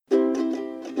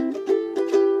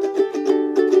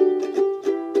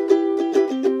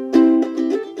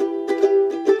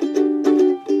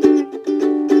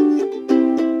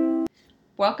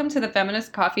Welcome to the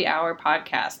Feminist Coffee Hour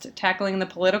podcast, tackling the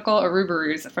political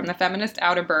arubarus from the feminist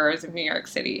outer boroughs of New York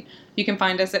City. You can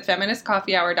find us at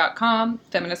feministcoffeehour.com,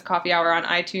 Feminist Coffee Hour on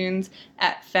iTunes,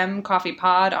 at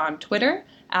FemCoffeePod on Twitter,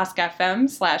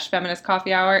 askfm/Feminist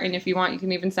Coffee Hour, and if you want, you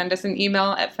can even send us an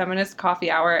email at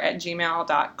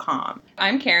feministcoffeehour@gmail.com.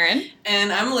 I'm Karen.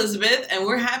 And I'm Elizabeth, and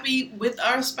we're happy with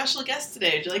our special guest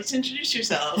today. Would you like to introduce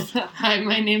yourself? Hi,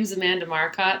 my name's Amanda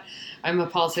Marcotte. I'm a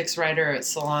politics writer at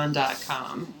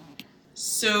Salon.com.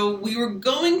 So we were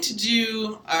going to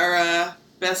do our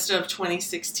Best of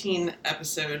 2016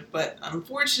 episode, but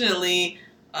unfortunately,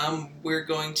 we're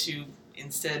going to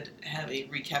instead have a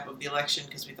recap of the election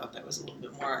because we thought that was a little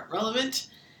bit more relevant.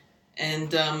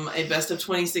 And a Best of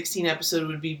 2016 episode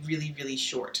would be really, really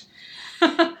short.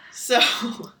 So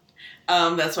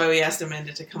that's why we asked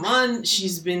Amanda to come on.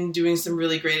 She's been doing some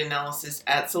really great analysis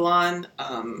at Salon.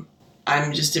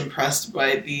 I'm just impressed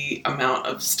by the amount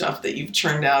of stuff that you've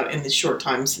churned out in the short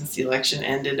time since the election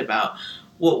ended about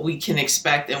what we can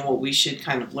expect and what we should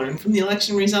kind of learn from the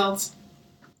election results.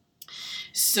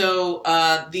 So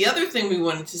the other thing we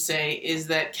wanted to say is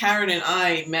that Karen and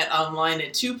I met online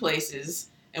at two places,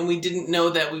 and we didn't know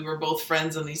that we were both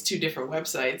friends on these two different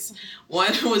websites.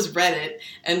 One was Reddit,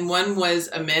 and one was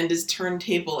Amanda's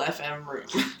Turntable FM room.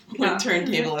 When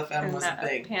Turntable FM was a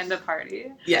thing. Panda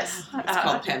Party. Yes, it's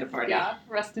called Panda Party. Yeah,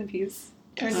 rest in peace.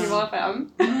 Turntable FM.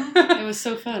 It was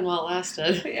so fun while it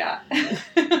lasted. Yeah.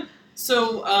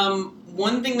 So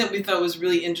one thing that we thought was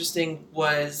really interesting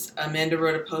was Amanda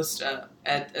wrote a post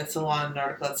at Salon, an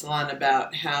article at Salon,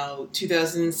 about how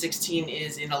 2016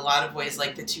 is in a lot of ways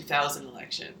like the 2000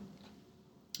 election.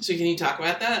 So can you talk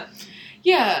about that?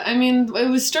 Yeah, I mean,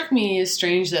 it struck me as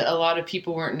strange that a lot of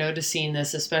people weren't noticing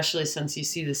this, especially since you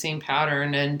see the same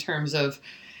pattern in terms of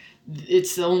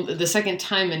it's the second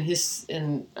time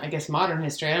in I guess modern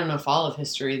history, I don't know if all of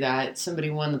history, that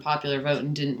somebody won the popular vote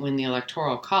and didn't win the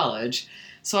Electoral College.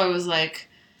 So I was like,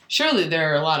 surely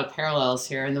there are a lot of parallels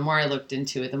here. And the more I looked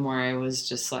into it, the more I was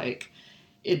just like,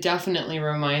 it definitely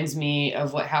reminds me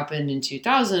of what happened in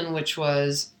 2000, which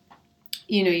was,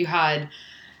 you had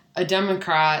a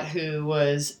Democrat who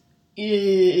was,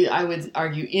 I would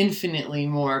argue, infinitely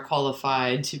more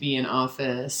qualified to be in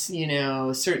office,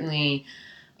 certainly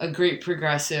a great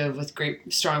progressive with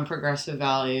great, strong progressive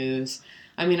values.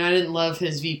 I mean, I didn't love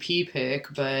his VP pick,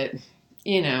 but,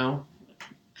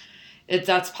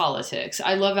 that's politics.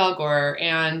 I love Al Gore,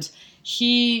 and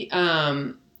he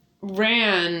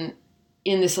ran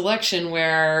in this election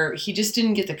where he just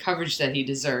didn't get the coverage that he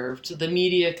deserved. The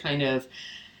media kind of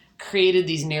created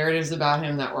these narratives about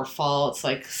him that were false,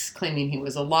 like claiming he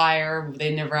was a liar.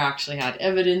 They never actually had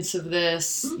evidence of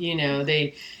this.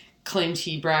 They claimed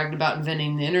he bragged about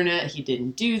inventing the internet. He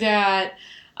didn't do that.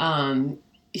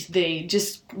 They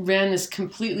just ran this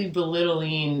completely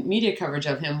belittling media coverage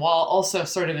of him while also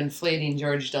sort of inflating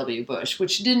George W. Bush,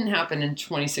 which didn't happen in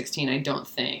 2016, I don't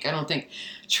think. I don't think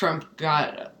Trump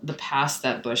got the pass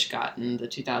that Bush got in the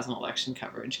 2000 election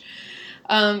coverage.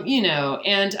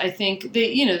 And I think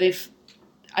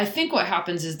I think what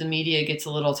happens is the media gets a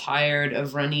little tired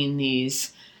of running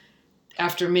these,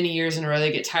 after many years in a row,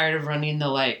 they get tired of running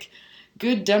the,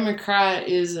 good Democrat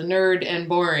is a nerd and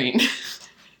boring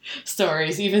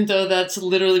stories, even though that's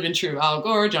literally been true of Al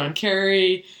Gore, John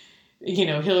Kerry,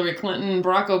 Hillary Clinton,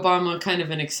 Barack Obama, kind of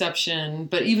an exception,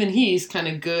 but even he's kind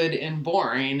of good and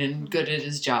boring and good at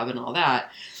his job and all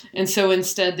that. And so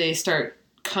instead they start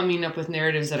coming up with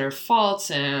narratives that are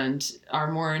false and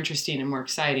are more interesting and more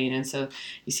exciting. And so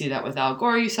you see that with Al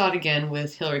Gore. You saw it again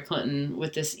with Hillary Clinton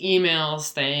with this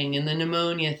emails thing and the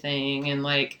pneumonia thing and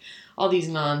all these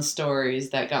non-stories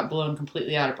that got blown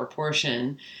completely out of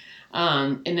proportion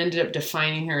and ended up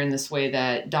defining her in this way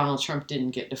that Donald Trump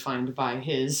didn't get defined by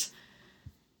his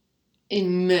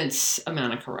immense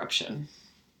amount of corruption.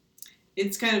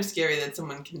 It's kind of scary that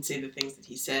someone can say the things that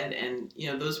he said, and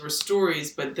those were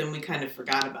stories, but then we kind of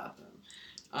forgot about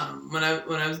them. When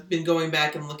I've been going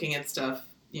back and looking at stuff,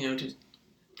 to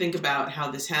think about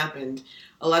how this happened,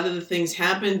 a lot of the things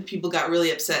happened, people got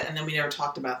really upset, and then we never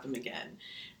talked about them again.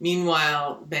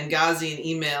 Meanwhile, Benghazi and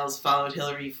emails followed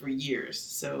Hillary for years,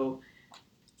 so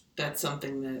that's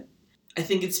something that I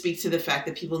think it speaks to the fact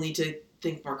that people need to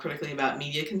think more critically about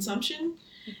media consumption,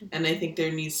 and I think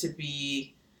there needs to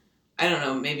be, I don't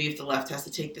know, maybe if the left has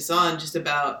to take this on, just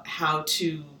about how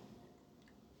to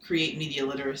create media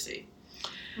literacy.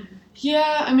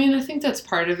 Yeah, I mean, I think that's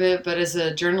part of it, but as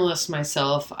a journalist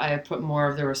myself, I put more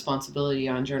of the responsibility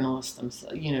on journalists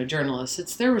themselves. Journalists,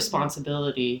 it's their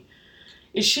responsibility,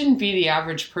 it shouldn't be the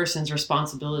average person's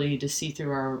responsibility to see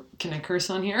through our, can I curse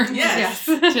on here? Yes.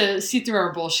 To see through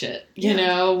our bullshit. You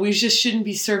know, we just shouldn't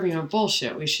be serving up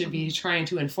bullshit. We should be trying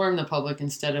to inform the public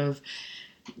instead of,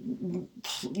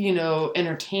 you know,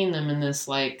 entertain them in this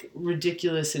like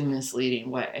ridiculous and misleading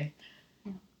way.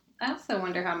 I also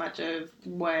wonder how much of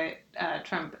what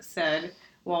Trump said,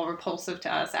 while repulsive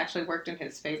to us, actually worked in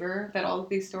his favor, that all of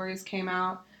these stories came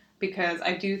out. Because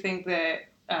I do think that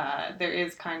there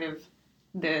is kind of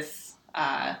this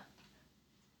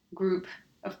group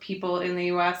of people in the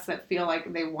U.S. that feel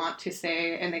like they want to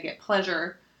say, and they get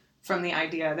pleasure from the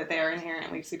idea that they are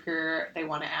inherently superior. They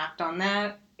want to act on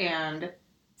that, and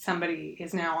somebody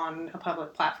is now on a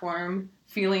public platform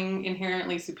feeling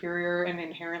inherently superior and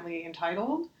inherently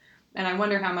entitled. And I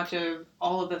wonder how much of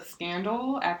all of the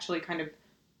scandal actually kind of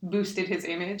boosted his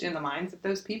image in the minds of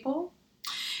those people.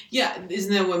 Yeah,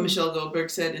 isn't that what Michelle Goldberg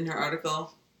said in her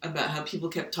article about how people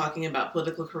kept talking about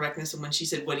political correctness, and when she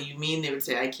said, "What do you mean?" they would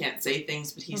say, "I can't say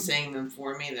things, but he's saying them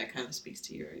for me." That kind of speaks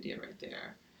to your idea right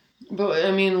there. But,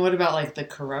 I mean, what about, like, the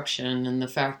corruption and the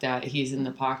fact that he's in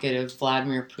the pocket of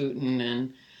Vladimir Putin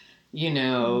and, you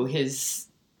know, his...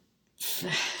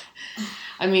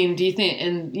 I mean, do you think...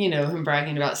 And, you know, him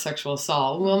bragging about sexual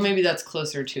assault. Well, maybe that's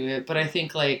closer to it. But I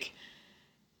think, like...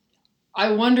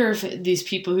 I wonder if these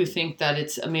people who think that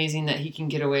it's amazing that he can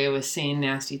get away with saying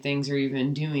nasty things or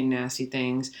even doing nasty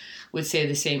things would say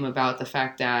the same about the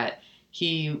fact that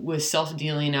he was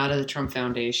self-dealing out of the Trump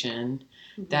Foundation,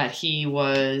 that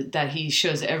he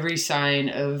shows every sign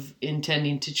of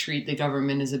intending to treat the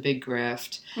government as a big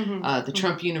grift, the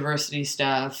Trump University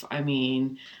stuff. I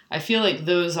mean, I feel like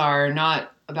those are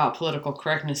not about political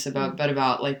correctness, but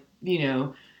about, like, you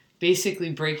know,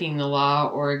 basically breaking the law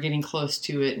or getting close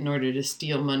to it in order to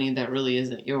steal money that really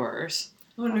isn't yours.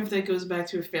 I wonder if that goes back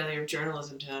to a failure of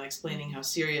journalism to not explaining how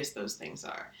serious those things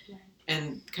are,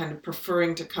 and kind of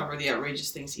preferring to cover the outrageous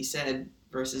things he said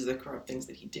versus the corrupt things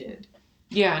that he did.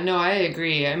 Yeah, no, I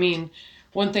agree. I mean,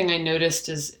 one thing I noticed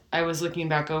is I was looking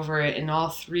back over it, in all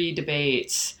 3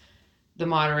 debates, the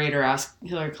moderator asked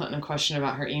Hillary Clinton a question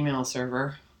about her email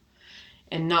server.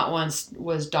 And not once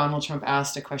was Donald Trump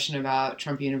asked a question about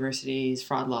Trump University's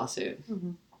fraud lawsuit,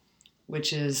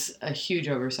 which is a huge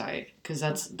oversight, because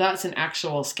that's an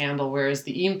actual scandal. Whereas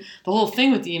the whole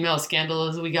thing with the email scandal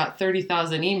is we got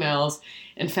 30,000 emails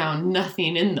and found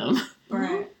nothing in them.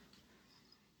 Right.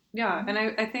 Yeah, and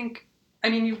I think, I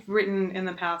mean, you've written in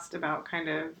the past about kind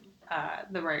of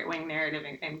the right-wing narrative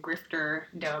and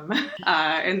grifterdom.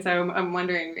 And so I'm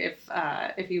wondering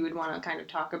if you would want to kind of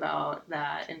talk about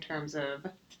that in terms of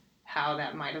how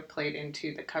that might have played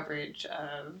into the coverage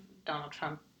of Donald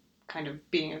Trump kind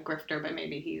of being a grifter, but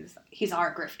maybe he's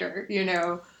our grifter, you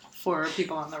know, for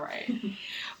people on the right.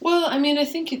 Well, I mean, I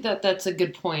think that's a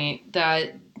good point,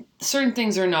 that certain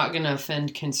things are not going to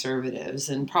offend conservatives,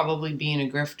 and probably being a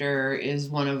grifter is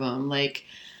one of them. Like,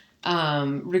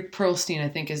 Rick Perlstein, I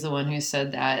think, is the one who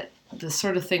said that the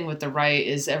sort of thing with the right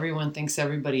is everyone thinks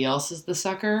everybody else is the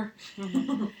sucker.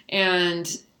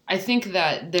 And I think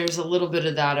that there's a little bit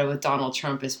of that with Donald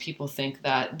Trump, as people think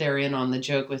that they're in on the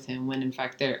joke with him, when in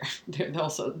fact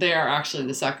they are actually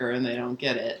the sucker and they don't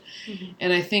get it.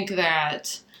 And I think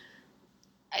that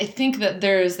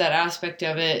there is that aspect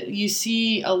of it. You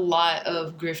see a lot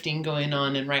of grifting going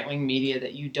on in right-wing media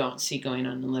that you don't see going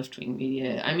on in left-wing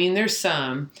media. I mean, there's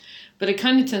some, but it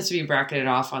kind of tends to be bracketed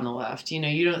off on the left. You know,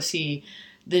 you don't see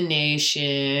The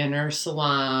Nation or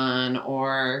Salon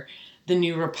or the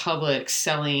New Republic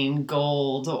selling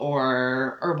gold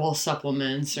or herbal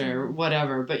supplements or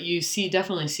whatever, but you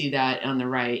definitely see that on the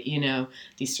right. You know,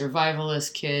 these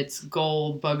survivalist kits,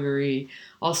 gold, buggery,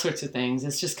 all sorts of things.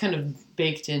 It's just kind of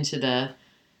baked into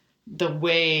the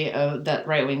way that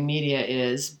right-wing media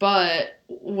is. But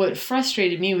what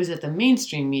frustrated me was that the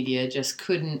mainstream media just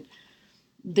couldn't.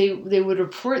 They would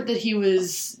report that he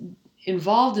was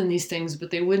involved in these things,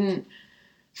 but they wouldn't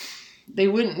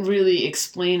really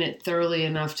explain it thoroughly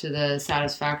enough to the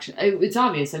satisfaction. It's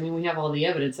obvious. I mean, we have all the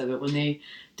evidence of it. When they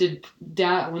did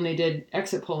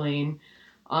exit polling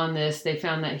on this, they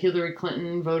found that Hillary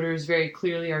Clinton voters very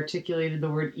clearly articulated the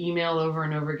word email over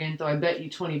and over again, though I bet you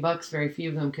 $20 very few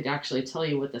of them could actually tell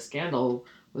you what the scandal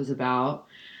was about.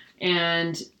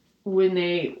 And when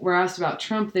they were asked about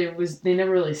Trump, they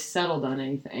never really settled on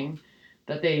anything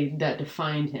that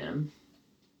defined him.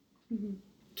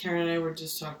 Karen and I were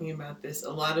just talking about this.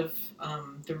 A lot of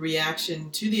the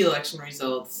reaction to the election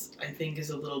results, I think, is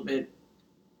a little bit.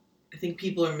 I think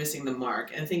people are missing the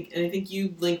mark. And I think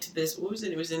you linked this. What was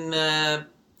it? It was in the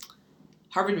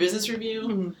Harvard Business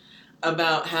Review.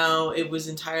 about how it was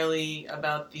entirely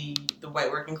about the white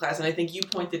working class. And I think you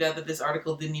pointed out that this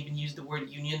article didn't even use the word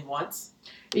union once.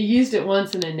 It used it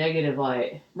once in a negative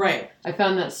light. Right. I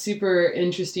found that super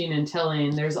interesting and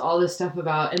telling. There's all this stuff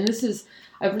about, and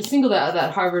I've singled out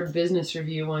that Harvard Business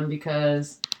Review one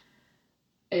because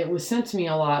it was sent to me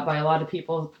a lot by a lot of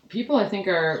people. People I think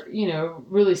are,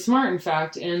 really smart, in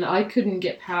fact, and I couldn't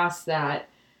get past that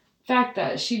fact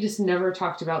that she just never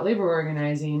talked about labor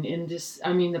organizing. And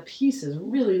the piece is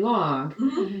really long.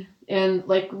 Mm-hmm. And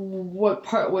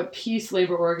what piece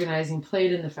labor organizing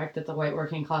played in the fact that the white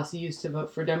working class used to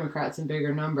vote for Democrats in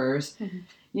bigger numbers,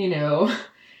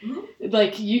 Mm-hmm.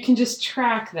 like you can just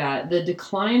track that. The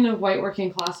decline of white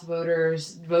working class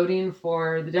voters voting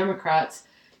for the Democrats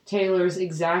tailors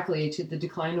exactly to the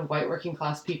decline of white working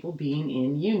class people being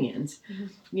in unions.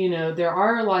 Mm-hmm. There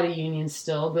are a lot of unions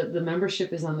still, but the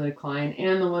membership is on the decline,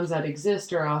 and the ones that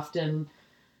exist are often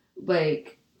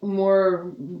like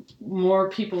more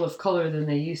people of color than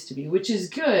they used to be, which is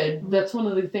good. That's one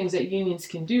of the things that unions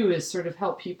can do, is sort of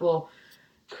help people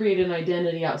create an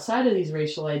identity outside of these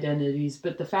racial identities.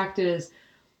 But the fact is,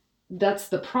 that's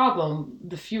the problem.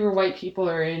 The fewer white people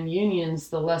are in unions,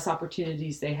 the less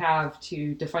opportunities they have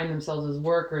to define themselves as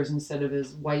workers instead of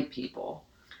as white people.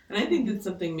 And I think that's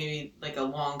something maybe like a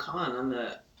long con on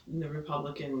the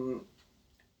Republican,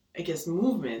 I guess,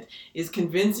 movement, is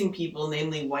convincing people,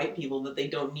 namely white people, that they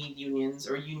don't need unions,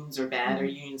 or unions are bad, or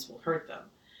unions will hurt them.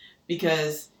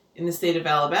 Because in the state of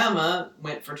Alabama,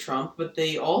 went for Trump, but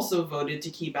they also voted to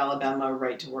keep Alabama a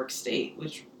right-to-work state,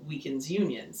 which weakens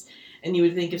unions. And you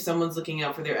would think if someone's looking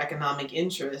out for their economic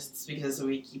interests, because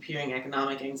we keep hearing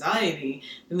economic anxiety,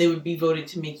 then they would be voting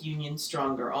to make unions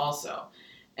stronger also.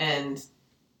 And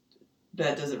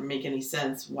that doesn't make any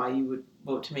sense why you would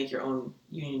vote to make your own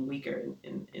union weaker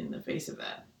in the face of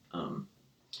that.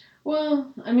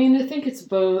 Well, I think it's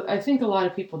both. I think a lot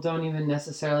of people don't even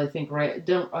necessarily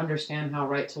don't understand how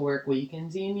right to work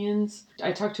weakens unions.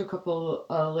 I talked to a couple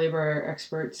labor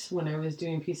experts when I was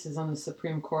doing pieces on the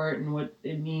Supreme Court and what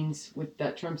it means with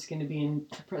that Trump's going to be in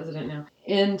president now.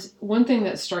 And one thing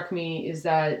that struck me is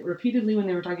that repeatedly when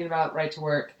they were talking about right to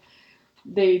work,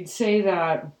 they'd say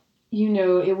that,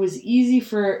 it was easy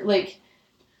for,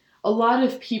 a lot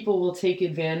of people will take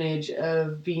advantage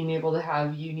of being able to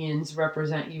have unions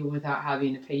represent you without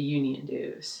having to pay union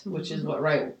dues, mm-hmm. which is what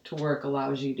right to work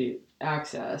allows you to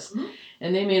access. Mm-hmm.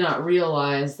 And they may not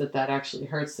realize that actually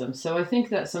hurts them. So I think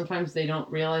that sometimes they don't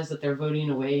realize that they're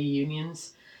voting away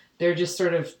unions. They're just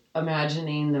sort of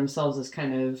imagining themselves as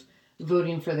kind of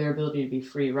voting for their ability to be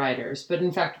free riders. But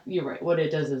in fact, you're right. What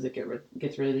it does is it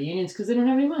gets rid of the unions because they don't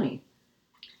have any money.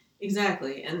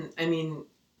 Exactly. And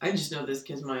I just know this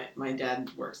because my dad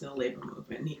works in the labor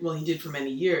movement. He did for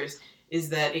many years, is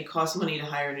that it costs money to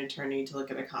hire an attorney to look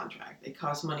at a contract. It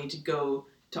costs money to go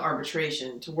to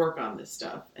arbitration to work on this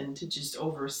stuff and to just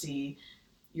oversee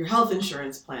your health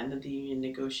insurance plan that the union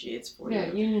negotiates for you.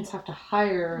 Yeah, unions have to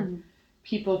hire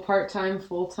people part-time,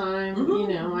 full-time.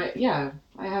 Mm-hmm.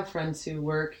 I have friends who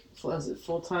work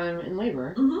full-time in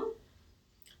labor. Mm-hmm.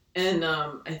 And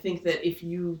I think that if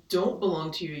you don't belong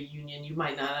to a union, you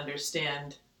might not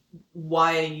understand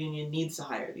why a union needs to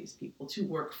hire these people to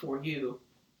work for you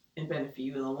and benefit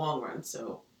you in the long run.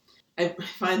 So I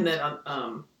find that,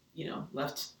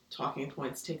 left talking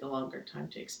points take a longer time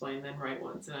to explain than right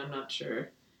ones. And I'm not sure.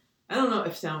 I don't know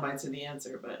if sound bites are the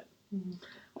answer, but... the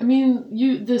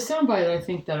soundbite I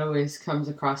think that always comes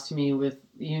across to me with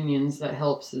unions that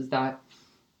helps is that,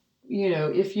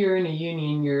 if you're in a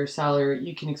union,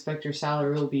 you can expect your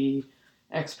salary will be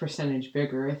X percentage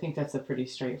bigger. I think that's a pretty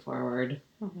straightforward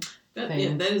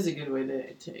thing. That is a good way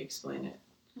to explain it.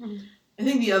 Mm-hmm. I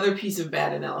think the other piece of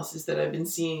bad analysis that I've been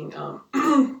seeing,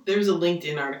 there's a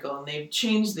LinkedIn article, and they've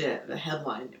changed the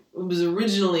headline. It was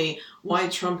originally why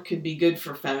Trump could be good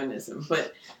for feminism,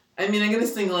 but I'm going to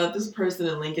single out this person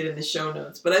and link it in the show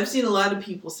notes, but I've seen a lot of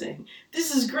people saying,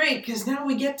 this is great because now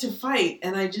we get to fight,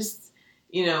 and I just...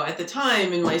 at the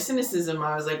time, in my cynicism,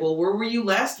 I was like, well, where were you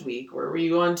last week? Where were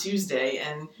you on Tuesday?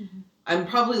 And I'm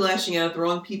probably lashing out at the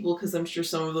wrong people because I'm sure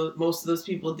most of those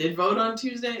people did vote on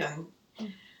Tuesday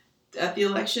at the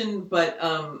election. But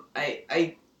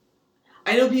I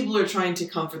know people are trying to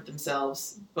comfort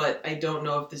themselves, but I don't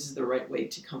know if this is the right way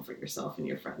to comfort yourself and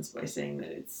your friends by saying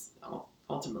that it's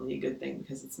ultimately a good thing,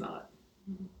 because it's not.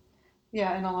 Mm-hmm.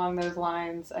 Yeah, and along those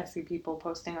lines, I see people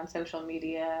posting on social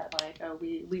media like, "Oh,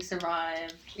 we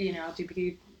survived.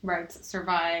 LGBT rights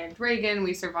survived Reagan.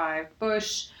 We survived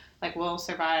Bush. We'll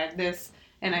survive this."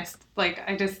 And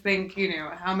I just think,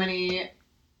 how many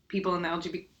people in the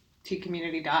LGBT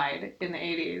community died in the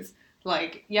 80s?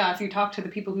 If you talk to the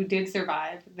people who did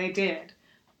survive, they did.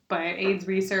 but AIDS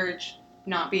research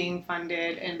not being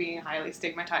funded and being highly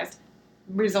stigmatized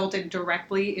resulted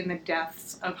directly in the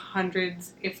deaths of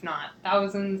hundreds, if not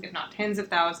thousands, if not tens of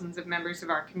thousands of members of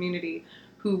our community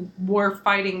who were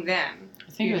fighting then.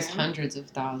 I think it was hundreds of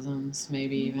thousands,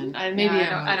 maybe even. I don't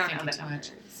know the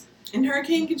numbers. In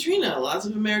Hurricane Katrina, lots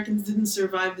of Americans didn't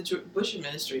survive the Bush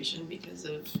administration because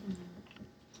of,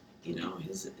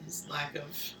 his lack of...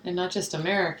 And not just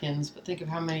Americans, but think of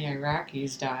how many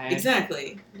Iraqis died.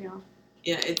 Exactly. Yeah.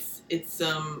 Yeah, it's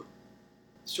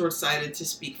short-sighted to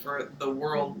speak for the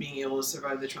world being able to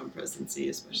survive the Trump presidency,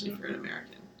 especially for an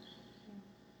American.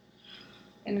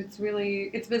 And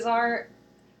it's bizarre.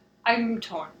 I'm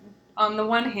torn. On the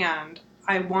one hand,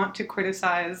 I want to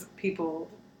criticize people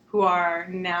who are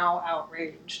now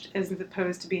outraged as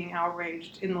opposed to being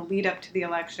outraged in the lead up to the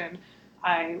election.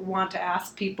 I want to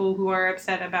ask people who are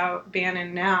upset about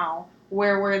Bannon now,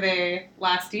 where were they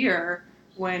last year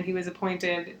when he was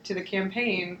appointed to the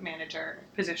campaign manager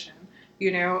position?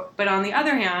 But on the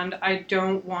other hand, I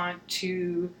don't want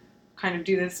to kind of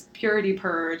do this purity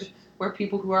purge where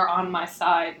people who are on my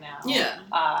side now,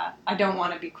 I don't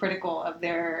want to be critical of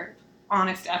their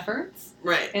honest efforts.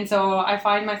 Right. And so I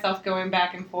find myself going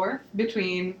back and forth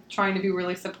between trying to be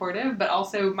really supportive, but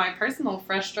also my personal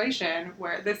frustration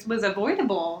where this was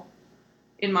avoidable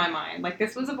in my mind. Like,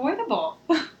 this was avoidable,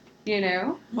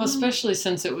 Well, especially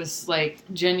since it was, like,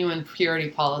 genuine purity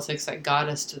politics that got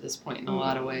us to this point in a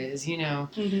lot of ways,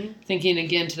 Thinking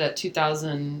again to that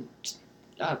 2000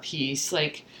 piece,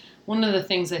 like, one of the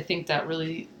things I think that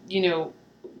really,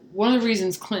 one of the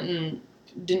reasons Clinton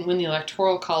didn't win the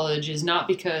Electoral College is not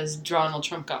because Donald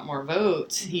Trump got more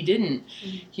votes. He didn't.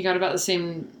 He got about the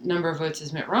same number of votes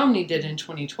as Mitt Romney did in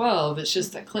 2012. It's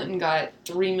just that Clinton got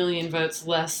 3 million votes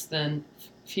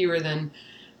fewer than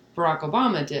Barack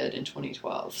Obama did in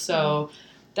 2012. So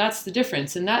that's the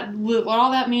difference. And what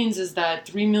all that means is that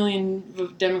 3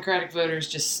 million Democratic voters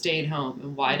just stayed home.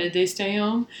 And why did they stay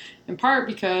home? In part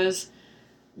because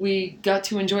we got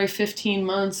to enjoy 15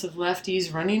 months of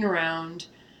lefties running around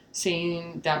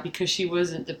saying that because she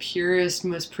wasn't the purest,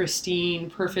 most pristine,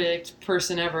 perfect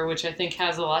person ever, which I think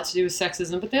has a lot to do with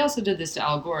sexism, but they also did this to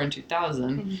Al Gore in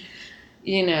 2000.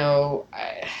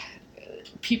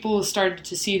 People started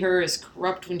to see her as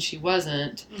corrupt when she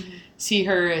wasn't, see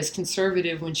her as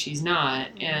conservative when she's not,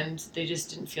 and they just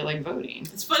didn't feel like voting.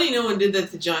 It's funny no one did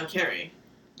that to John Kerry.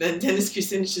 That Dennis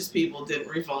Kucinich's people didn't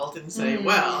revolt and say,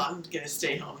 well, I'm going to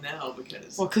stay home now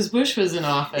because... Well, because Bush was in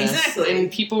office. Exactly.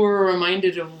 And people were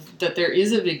reminded that there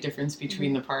is a big difference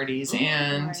between the parties.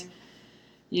 And,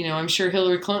 I'm sure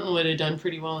Hillary Clinton would have done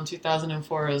pretty well in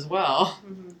 2004 as well.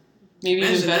 Maybe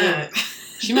even better.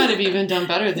 She might have even done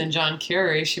better than John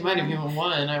Kerry. She might have even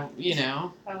won, I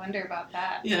wonder about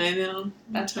that. Yeah, I know.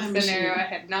 That's a scenario I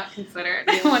had not considered.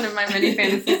 One of my many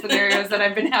fantasy scenarios that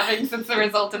I've been having since the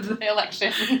result of the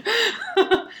election.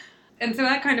 And so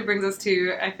that kind of brings us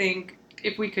to, I think,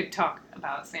 if we could talk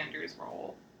about Sanders'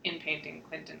 role in painting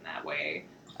Clinton that way,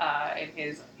 and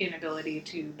his inability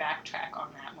to backtrack on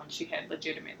that once she had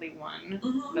legitimately won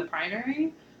the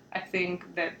primary. I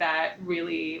think that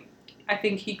really... I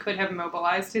think he could have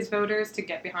mobilized his voters to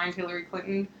get behind Hillary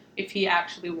Clinton if he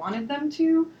actually wanted them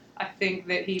to. I think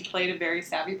that he played a very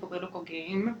savvy political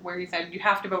game where he said, you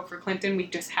have to vote for Clinton, we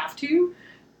just have to,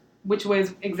 which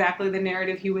was exactly the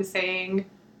narrative he was saying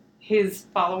his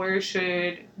followers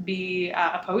should be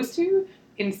opposed to,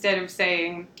 instead of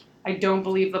saying, I don't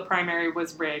believe the primary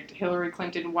was rigged. Hillary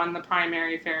Clinton won the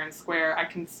primary fair and square. I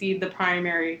concede the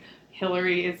primary.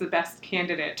 Hillary is the best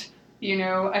candidate.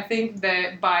 I think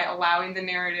that by allowing the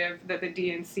narrative that the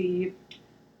DNC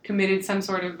committed some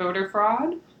sort of voter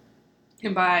fraud,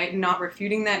 and by not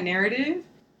refuting that narrative,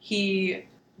 he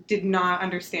did not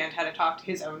understand how to talk to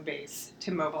his own base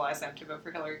to mobilize them to vote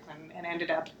for Hillary Clinton, and ended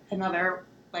up another,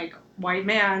 white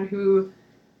man who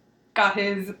got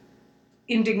his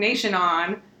indignation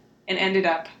on and ended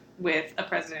up with a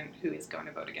president who is going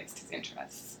to vote against his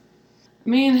interests. I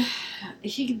mean,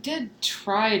 he did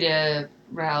try to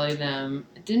rally them.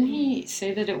 Didn't he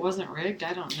say that it wasn't rigged?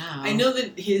 I don't know. I know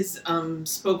that his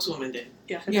spokeswoman did.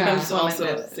 Yeah. His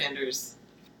also Sanders.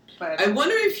 But I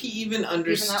wonder if he even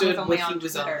understood what he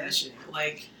was unleashing.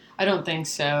 I don't think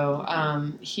so.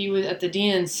 He was at the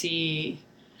DNC.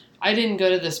 I didn't go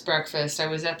to this breakfast. I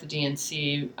was at the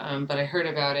DNC, but I heard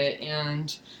about it,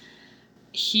 and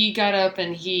he got up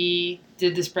and he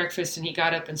did this breakfast, and he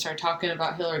got up and started talking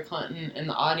about Hillary Clinton, and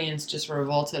the audience just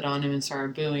revolted on him and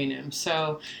started booing him.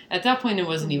 So at that point, it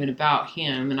wasn't even about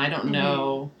him, and I don't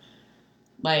know,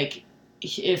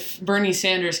 if Bernie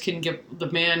Sanders couldn't get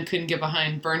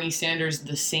behind Bernie Sanders,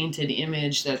 the sainted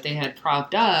image that they had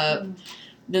propped up,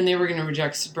 then they were going to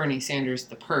reject Bernie Sanders,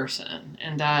 the person.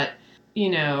 And that,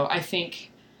 I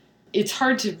think it's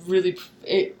hard to really,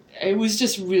 it was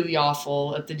just really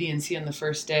awful at the DNC on the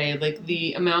first day. Like,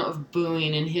 the amount of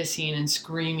booing and hissing and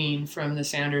screaming from the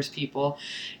Sanders people.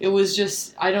 It was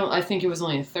just, I think it was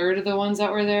only a third of the ones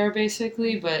that were there,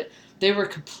 basically, but they were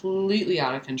completely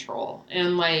out of control.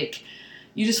 And, like,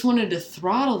 you just wanted to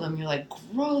throttle them. You're like,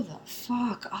 grow the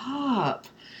fuck up.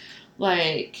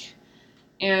 Like,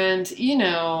 and,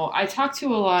 I talked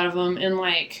to a lot of them, and,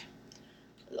 like,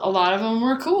 a lot of them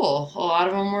were cool. A lot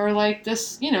of them were like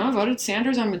this, I voted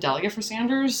Sanders. I'm a delegate for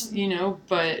Sanders,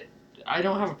 but I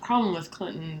don't have a problem with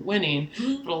Clinton winning.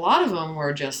 Mm-hmm. But a lot of them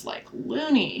were just like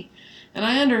loony. And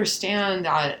I understand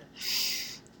that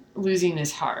losing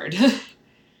is hard.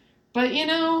 But,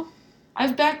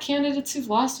 I've backed candidates who've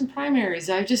lost in primaries.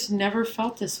 I've just never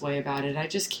felt this way about it. I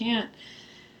just can't.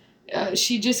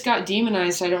 She just got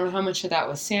demonized. I don't know how much of that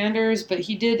was Sanders, but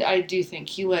I do think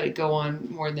he let it go on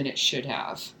more than it should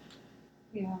have.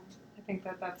 Yeah, I think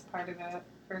that's part of it,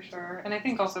 for sure. And I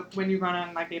think also when you run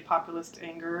on like a populist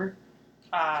anger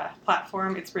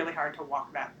platform, it's really hard to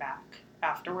walk that back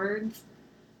afterwards.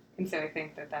 And so I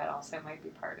think that also might be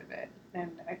part of it.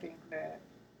 And I think that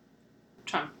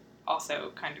Trump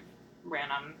also kind of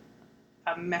ran on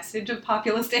a message of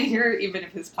populist anger, even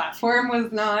if his platform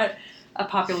was not a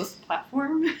populist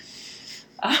platform.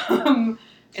 And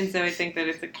so I think that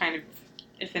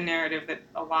it's a narrative that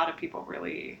a lot of people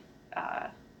really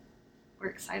were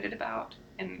excited about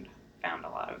and found a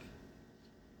lot of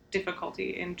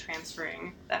difficulty in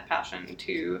transferring that passion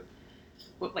to,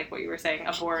 like what you were saying,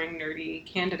 a boring, nerdy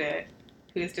candidate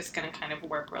who is just going to kind of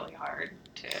work really hard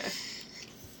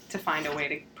to find a way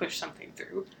to push something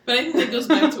through. But I think that goes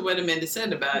back to what Amanda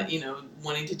said about,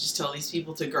 wanting to just tell these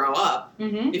people to grow up.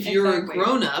 Mm-hmm, if you're a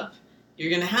grown-up, you're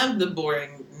going to have the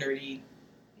boring, nerdy,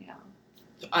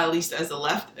 at least as the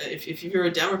left, if you're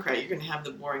a Democrat, you're going to have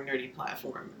the boring, nerdy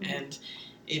platform. Mm-hmm. And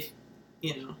if,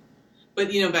 but,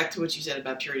 back to what you said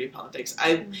about purity politics,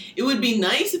 it would be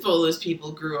nice if all those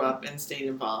people grew up and stayed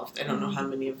involved. I don't know how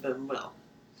many of them will.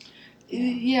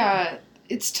 Yeah.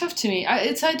 It's tough to me.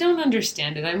 I don't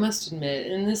understand it, I must admit.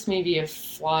 And this may be a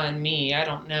flaw in me. I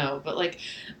don't know. But, like,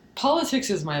 politics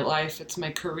is my life. It's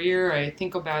my career. I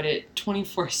think about it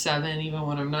 24/7, even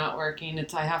when I'm not working.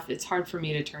 It's hard for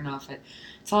me to turn off it.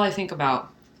 It's all I think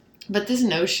about. But this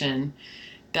notion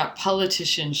that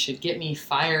politicians should get me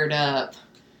fired up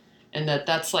and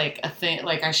that's, like, a thing,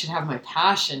 like, I should have my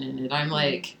passion in it. I'm,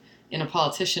 like, in a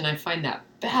politician, I find that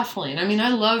baffling. I mean, I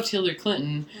loved Hillary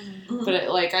Clinton, but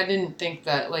I didn't think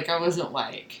that, like, I wasn't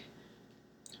like,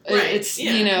 right. It's,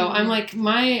 I'm like,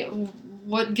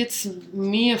 what gets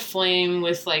me aflame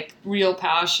with, like, real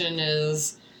passion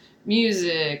is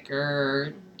music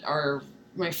or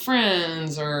my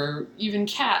friends or even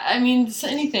it's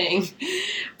anything.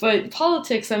 But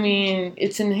politics,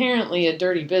 it's inherently a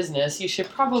dirty business. You should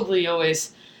probably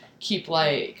always keep,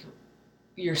 like,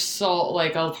 your soul,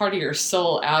 like a part of your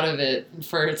soul out of it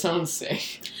for its own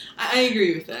sake. I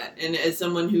agree with that. And as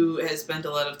someone who has spent a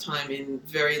lot of time in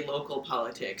very local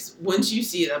politics, once you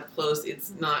see it up close,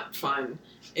 it's not fun.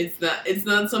 It's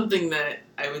not something that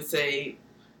I would say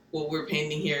what we're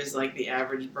painting here is like the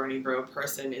average Bernie bro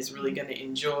person is really going to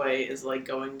enjoy, is like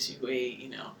going to a,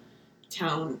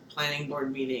 town planning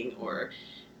board meeting, or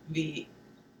the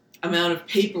amount of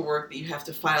paperwork that you have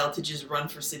to file to just run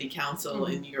for city council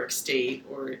in New York State,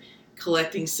 or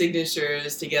collecting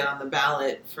signatures to get on the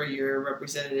ballot for your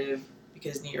representative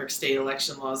because New York State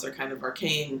election laws are kind of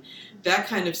arcane. That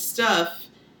kind of stuff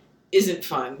isn't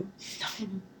fun.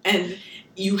 And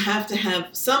you have to have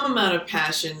some amount of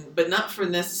passion, but not for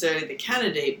necessarily the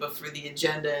candidate, but for the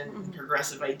agenda and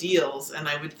progressive ideals. And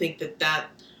I would think that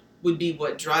would be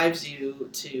what drives you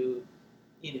to,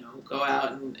 go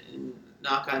out and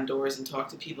knock on doors and talk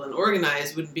to people and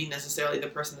organize. Wouldn't be necessarily the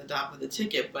person at the top of the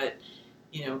ticket, but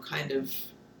kind of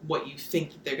what you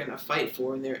think that they're going to fight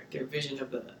for and their vision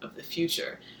of the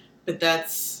future. But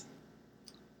that's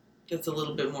a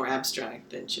little bit more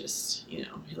abstract than just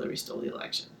Hillary stole the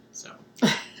election. So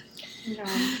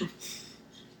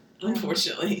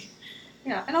unfortunately,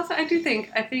 and also I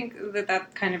think that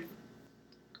kind of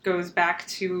goes back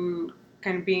to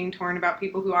kind of being torn about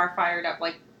people who are fired up.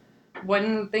 Like, one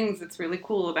of the things that's really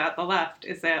cool about the left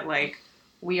is that, like,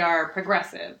 we are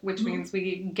progressive, which means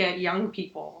we get young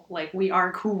people. Like, we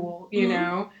are cool,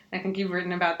 know? I think you've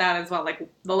written about that as well. Like,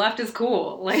 the left is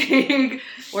cool. Like,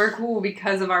 we're cool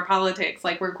because of our politics.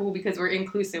 Like, we're cool because we're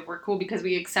inclusive. We're cool because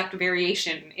we accept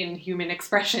variation in human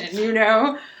expression,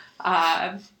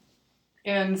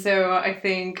 And so I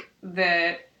think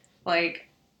that, like,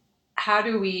 how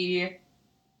do we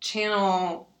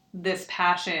channel this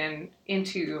passion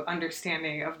into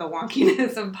understanding of the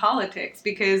wonkiness of politics,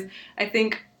 because I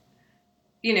think,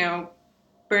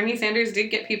 Bernie Sanders did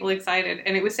get people excited,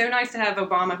 and it was so nice to have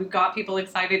Obama who got people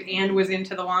excited and was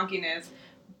into the wonkiness.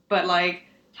 But,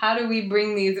 how do we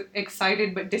bring these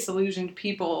excited but disillusioned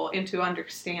people into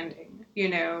understanding?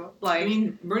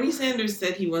 Bernie Sanders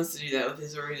said he wants to do that with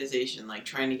his organization,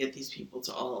 trying to get these people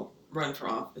to all run for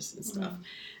office and stuff. Mm-hmm.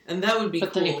 And that would be cool.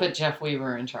 But then he put Jeff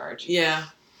Weaver in charge. Yeah.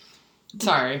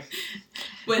 Sorry.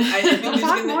 But I think we'll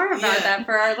talk more about that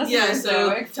for our listeners. Yeah,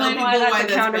 so explain why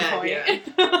that's a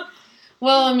counterpoint. Bad,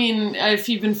 Well, if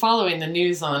you've been following the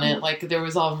news on it, there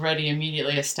was already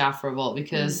immediately a staff revolt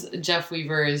because Jeff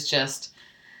Weaver is just,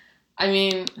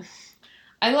 I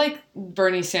like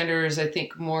Bernie Sanders, I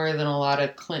think, more than a lot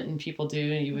of Clinton people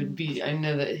do. I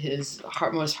know that his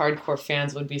most hardcore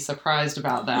fans would be surprised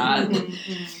about that.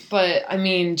 But,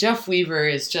 Jeff Weaver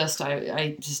is just,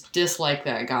 I just dislike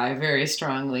that guy very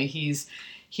strongly.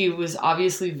 He was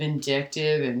obviously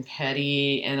vindictive and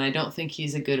petty, and I don't think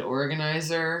he's a good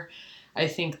organizer. I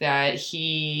think that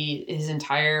his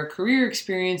entire career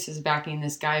experience is backing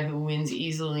this guy who wins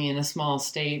easily in a small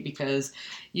state because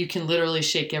you can literally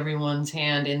shake everyone's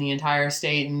hand in the entire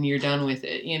state and you're done with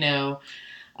it,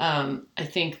 I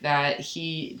think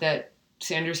that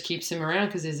Sanders keeps him around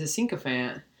because he's a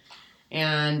sycophant.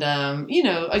 And,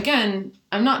 again,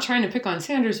 I'm not trying to pick on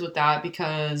Sanders with that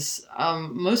because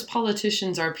most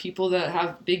politicians are people that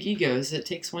have big egos. It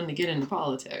takes one to get into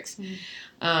politics.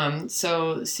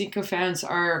 So sycophants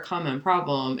are a common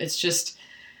problem. It's just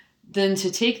then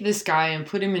to take this guy and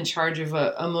put him in charge of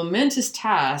a momentous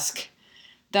task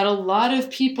that a lot of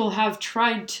people have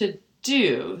tried to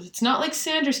do. It's not like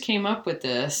Sanders came up with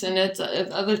this. And it's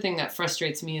the other thing that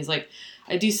frustrates me is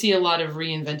I do see a lot of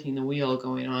reinventing the wheel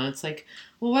going on. It's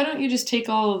well, why don't you just take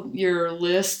all your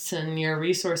lists and your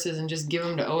resources and just give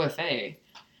them to OFA,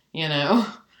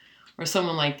 or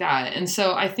someone like that. And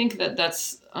so I think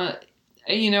that's, I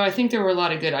think there were a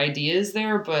lot of good ideas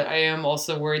there, but I am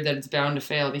also worried that it's bound to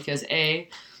fail because A,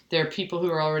 there are people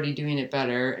who are already doing it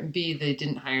better, and B, they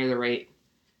didn't hire the right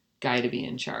guy to be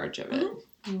in charge of it.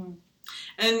 Mm-hmm.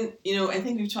 And, I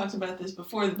think we've talked about this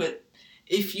before, but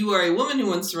if you are a woman who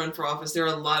wants to run for office, there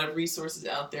are a lot of resources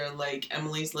out there like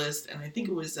Emily's List, and I think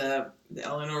it was the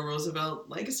Eleanor Roosevelt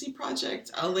Legacy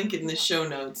Project. I'll link it in the show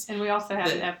notes. And we also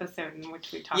had an episode in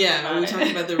which we talked about it. Yeah, we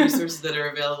talked about the resources that are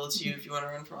available to you if you want to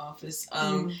run for office.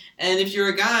 And if you're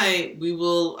a guy, we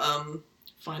will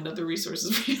find other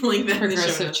resources for you, link that in the show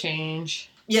notes. Progressive Change.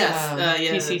 Yes,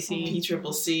 PCC.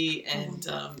 PCCC,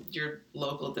 and your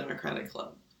local Democratic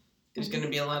club. There's going to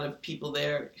be a lot of people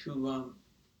there who...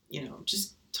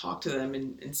 just talk to them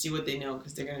and see what they know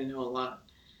because they're going to know a lot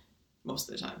most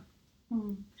of the time.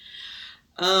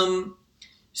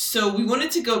 So we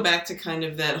wanted to go back to kind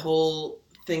of that whole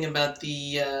thing about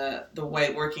the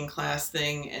white working class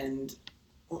thing and...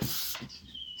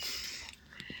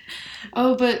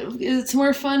 Oh, but it's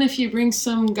more fun if you bring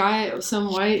some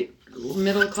white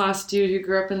middle class dude who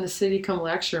grew up in the city come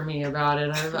lecture me about it.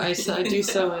 I do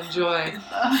so enjoy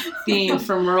being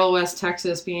from rural West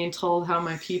Texas, being told how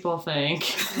my people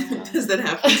think. Does that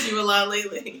happen to you a lot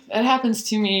lately? That happens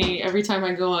to me every time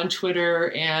I go on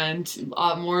Twitter and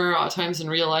more times in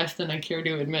real life than I care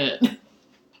to admit.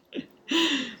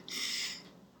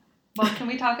 Well, can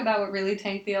we talk about what really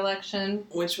tanked the election?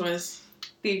 Which was?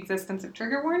 The existence of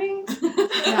trigger warnings.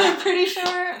 I'm pretty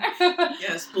sure.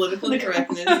 Yes, political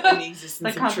correctness and the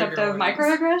existence of trigger warnings. The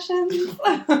concept of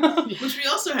microaggressions. Which we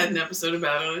also had an episode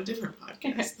about on a different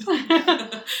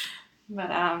podcast. But,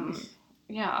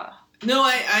 yeah. No,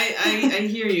 I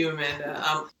hear you,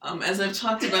 Amanda. As I've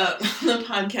talked about on the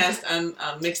podcast, I'm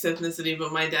mixed ethnicity,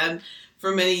 but my dad,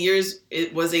 for many years,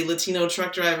 it was a Latino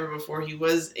truck driver before he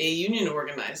was a union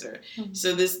organizer. Mm-hmm.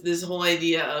 So this whole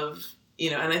idea of...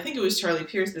 and I think it was Charlie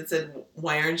Pierce that said,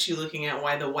 why aren't you looking at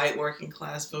why the white working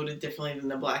class voted differently than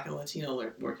the black and Latino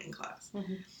working class?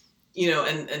 Mm-hmm.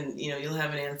 And you'll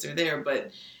have an answer there.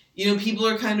 But, people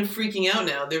are kind of freaking out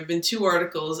now. There have been 2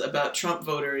 articles about Trump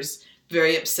voters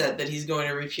very upset that he's going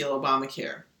to repeal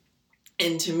Obamacare.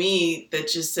 And to me, that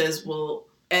just says, well,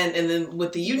 and then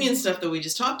with the union stuff that we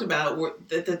just talked about,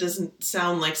 that doesn't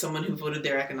sound like someone who voted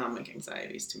their economic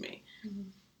anxieties to me. Mm-hmm.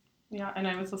 Yeah, and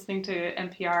I was listening to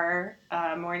NPR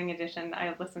Morning Edition.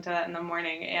 I listened to that in the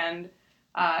morning, and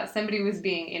somebody was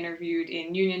being interviewed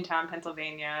in Uniontown,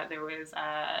 Pennsylvania. There was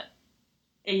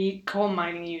a coal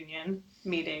mining union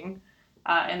meeting,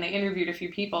 and they interviewed a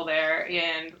few people there,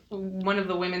 and one of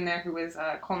the women there who was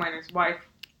a coal miner's wife,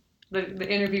 the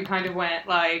interview kind of went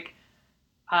like,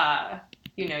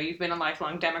 you know, you've been a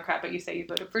lifelong Democrat, but you say you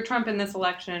voted for Trump in this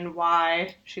election.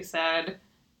 Why? She said,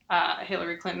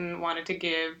 Hillary Clinton wanted to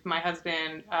give my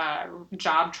husband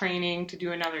job training to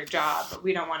do another job, but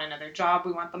we don't want another job.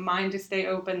 We want the mine to stay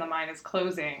open. The mine is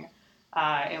closing,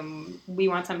 and we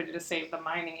want somebody to save the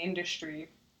mining industry.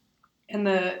 And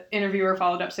the interviewer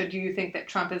followed up, so do you think that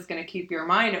Trump is going to keep your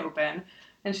mine open?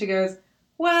 And she goes,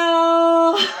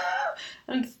 well,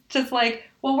 and it's just like,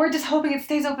 well, we're just hoping it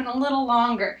stays open a little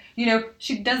longer. You know,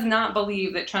 she does not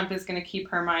believe that Trump is going to keep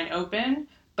her mine open,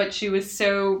 but she was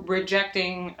so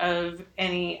rejecting of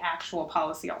any actual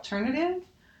policy alternative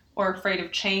or afraid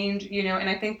of change, you know, and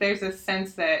I think there's a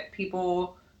sense that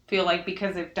people feel like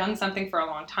because they've done something for a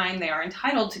long time, they are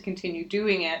entitled to continue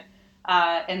doing it,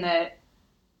 and that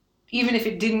even if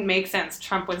it didn't make sense,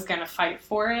 Trump was going to fight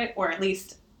for it, or at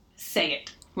least say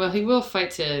it. Well, he will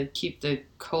fight to keep the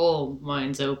coal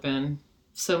mines open,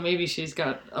 so maybe she's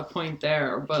got a point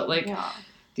there. But, like,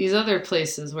 these other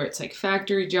places where it's, like,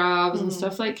 factory jobs and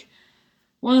stuff, like,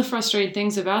 one of the frustrating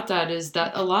things about that is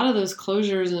that a lot of those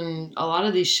closures and a lot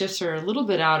of these shifts are a little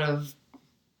bit out of,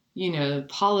 you know,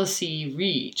 policy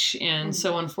reach. And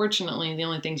so, unfortunately, the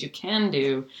only things you can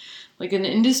do, like, an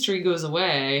industry goes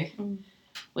away,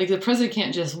 like, the president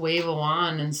can't just wave a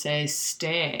wand and say,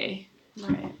 stay.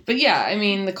 Right. But yeah, I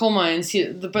mean, the coal mines,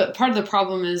 but part of the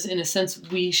problem is, in a sense,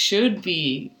 we should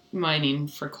be mining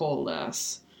for coal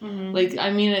less. Like,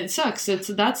 I mean, it sucks.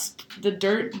 That's the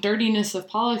dirtiness of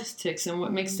politics, and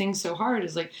what makes things so hard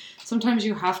is, like, sometimes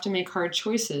you have to make hard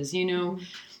choices. You know,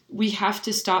 we have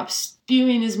to stop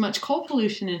spewing as much coal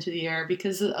pollution into the air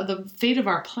because of the fate of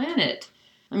our planet.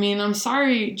 I mean, I'm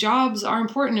sorry, jobs are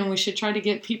important, and we should try to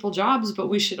get people jobs, but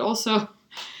we should also,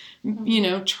 you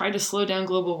know, try to slow down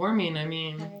global warming. I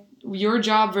mean, your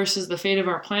job versus the fate of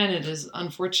our planet is,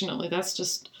 unfortunately, that's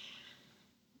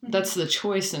the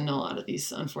choice in a lot of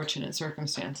these unfortunate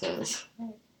circumstances.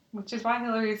 Which is why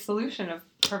Hillary's solution of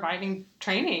providing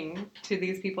training to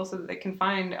these people so that they can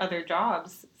find other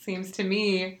jobs seems to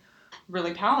me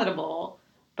really palatable.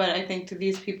 But I think to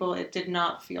these people, it did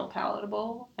not feel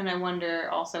palatable. And I wonder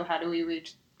also, how do we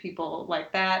reach people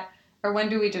like that? Or when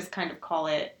do we just kind of call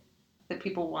it that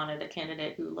people wanted a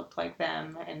candidate who looked like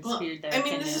them and spewed their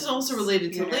opinions? This is also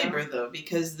related to labor, though,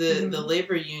 because the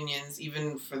labor unions,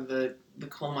 even for the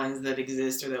coal mines that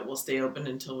exist or that will stay open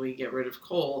until we get rid of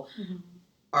coal,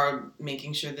 are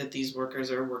making sure that these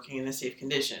workers are working in a safe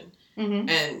condition.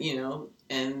 And, you know,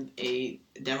 and a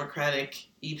Democratic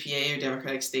EPA or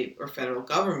Democratic state or federal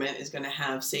government is going to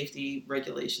have safety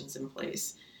regulations in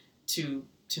place to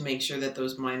make sure that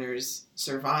those miners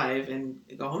survive and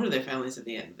go home to their families at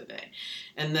the end of the day.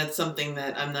 And that's something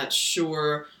that I'm not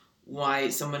sure why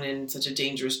someone in such a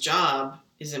dangerous job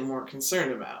isn't more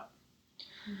concerned about.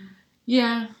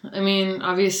 Yeah, I mean,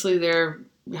 obviously they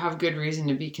have good reason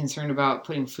to be concerned about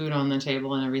putting food on the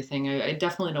table and everything. I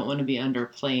definitely don't want to be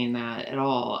underplaying that at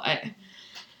all.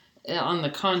 On the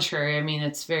contrary, I mean,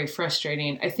 it's very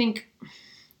frustrating. I think,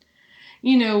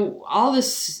 you know, all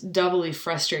this doubly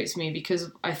frustrates me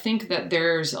because I think that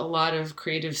there's a lot of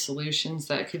creative solutions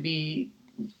that could be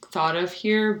thought of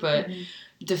here, but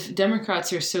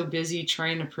Democrats are so busy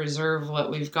trying to preserve what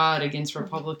we've got against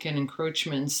Republican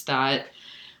encroachments that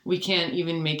we can't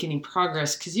even make any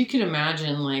progress. Because you could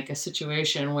imagine, like, a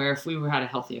situation where if we had a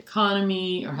healthier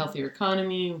economy,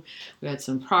 we had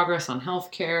some progress on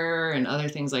healthcare and other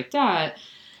things like that,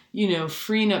 you know,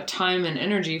 freeing up time and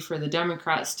energy for the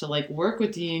Democrats to, like, work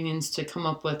with the unions to come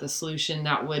up with a solution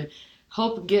that would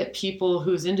help get people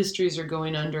whose industries are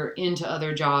going under into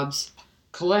other jobs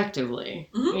collectively.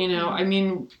 You know, I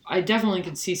mean, I definitely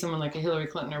could see someone like a Hillary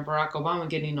Clinton or Barack Obama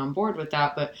getting on board with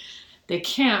that, but they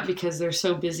can't because they're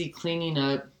so busy cleaning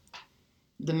up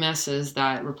the messes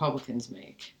that Republicans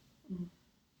make.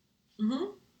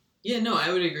 Yeah, no, I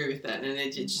would agree with that. And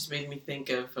it just made me think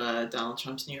of Donald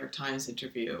Trump's New York Times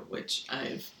interview, which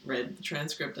I've read the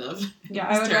transcript of. Yeah,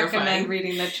 I would recommend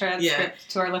reading the transcript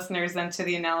to our listeners and to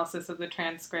the analysis of the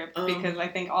transcript, because I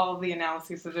think all of the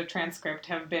analyses of the transcript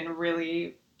have been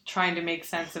really trying to make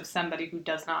sense of somebody who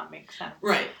does not make sense.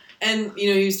 Right. And, you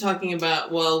know, he was talking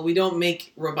about, well, we don't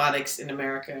make robotics in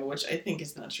America, which I think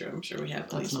is not true. I'm sure we have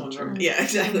at least one robot. Yeah,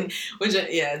 exactly. Which,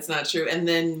 it's not true. And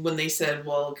then when they said,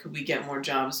 well, could we get more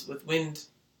jobs with wind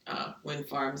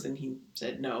farms? And he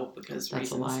said no, because that's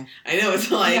reasons. A lie. I know,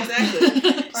 it's a lie,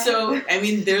 exactly. So, I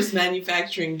mean, there's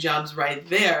manufacturing jobs right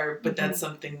there, but that's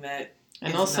something that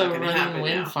and is also not gonna running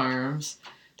wind farms.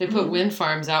 They put wind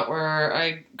farms out where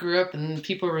I grew up and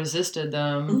people resisted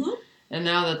them. And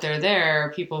now that they're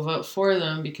there, people vote for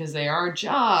them because they are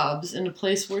jobs in a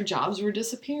place where jobs were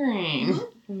disappearing.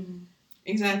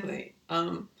 Exactly.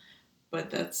 But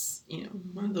that's,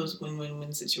 one of those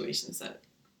win-win-win situations that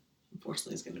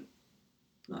unfortunately is going to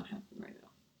not happen right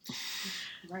now.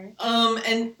 Right.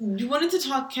 And you wanted to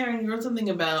talk, Karen, you wrote something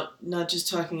about not just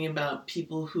talking about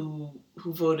people who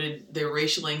voted their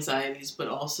racial anxieties, but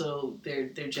also their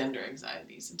gender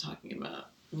anxieties, and talking about,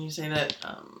 when you say that,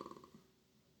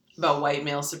 about white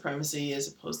male supremacy as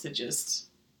opposed to just...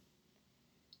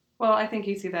 Well, I think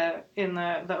you see that in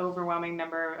the overwhelming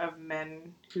number of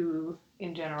men who,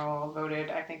 in general, voted.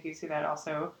 I think you see that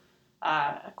also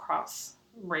across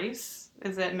race,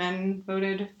 is that men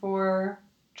voted for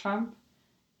Trump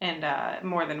and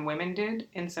more than women did.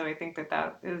 And so I think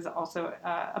that is also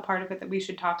a part of it that we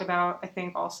should talk about. I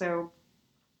think also,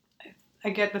 I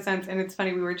get the sense, and it's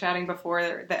funny, we were chatting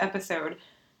before the episode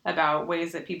about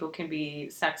ways that people can be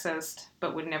sexist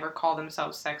but would never call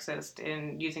themselves sexist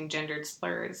in using gendered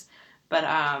slurs. But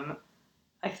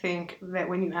I think that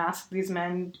when you ask these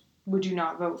men, would you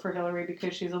not vote for Hillary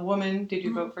because she's a woman? Did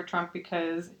you vote for Trump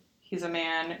because he's a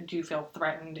man? Do you feel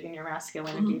threatened in your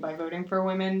masculinity by voting for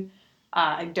women?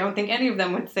 I don't think any of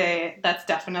them would say that's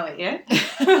definitely it.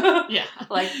 Yeah.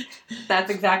 Like, that's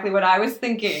exactly what I was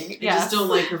thinking. You just don't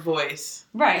like her voice.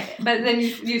 Right. But then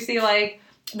you see, like,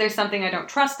 there's something I don't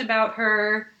trust about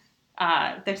her.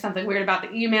 There's something weird about the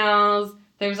emails.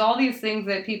 There's all these things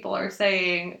that people are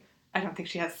saying. I don't think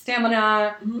she has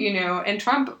stamina, and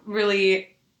Trump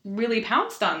really, really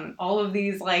pounced on all of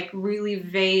these, like, really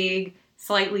vague,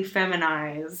 slightly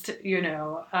feminized,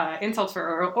 insults for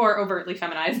her, or overtly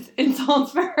feminized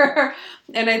insults for her.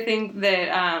 And I think that,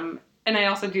 and I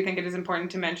also do think it is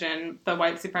important to mention the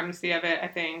white supremacy of it. I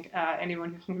think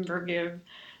anyone who can forgive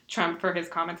Trump for his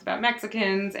comments about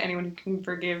Mexicans, anyone who can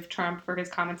forgive Trump for his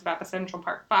comments about the Central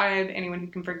Park Five, anyone who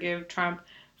can forgive Trump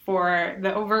for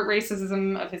the overt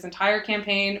racism of his entire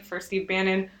campaign, for Steve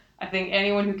Bannon, I think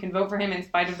anyone who can vote for him in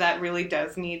spite of that really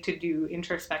does need to do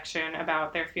introspection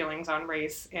about their feelings on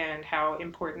race and how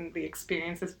important the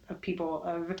experiences of people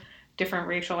of different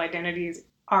racial identities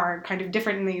are kind of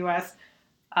different in the U.S.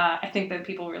 I think that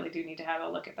people really do need to have a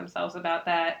look at themselves about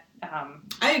that.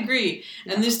 I agree.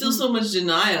 Yeah. And there's still so much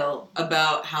denial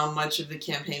about how much of the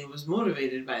campaign was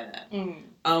motivated by that.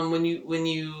 When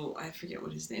you I forget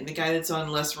what his name, the guy that's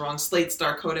on Less Wrong, Slate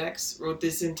Star Codex, wrote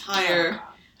this entire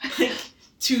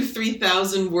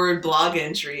 2,000-3,000 word blog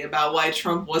entry about why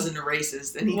Trump wasn't a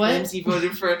racist, and he claims he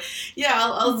voted for. Yeah,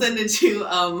 I'll send it to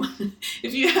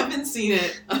if you haven't seen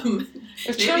it.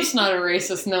 If Trump's not a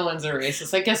racist, no one's a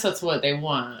racist. I guess that's what they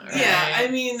want. Right? Yeah, I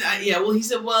mean, well, he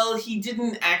said, he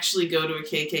didn't actually go to a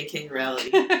KKK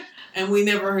rally. And we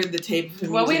never heard the tape of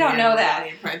him. Well, we don't know that. The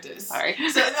Apprentice. Sorry.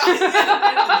 So,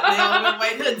 they all wear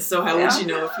white hoods, so how would you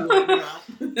know if you went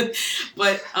around?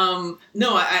 But,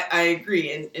 no, I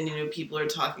agree. And, people are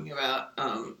talking about,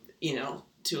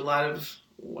 to a lot of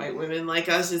white women like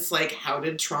us, it's like, how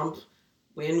did Trump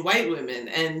win white women?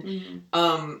 And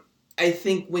I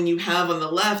think when you have on the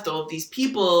left all of these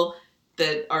people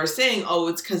that are saying,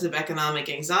 it's because of economic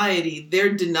anxiety,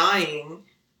 they're denying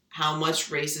how much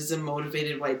racism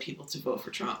motivated white people to vote for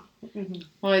Trump.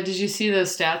 Well, did you see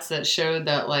those stats that showed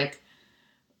that, like,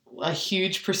 a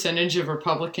huge percentage of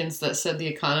Republicans that said the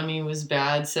economy was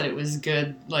bad said it was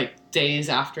good, like, days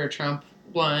after Trump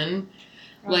won?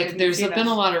 Like, there's been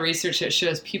a lot of research that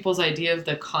shows people's idea of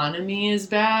the economy is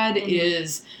bad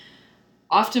is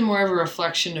often more of a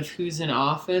reflection of who's in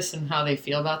office and how they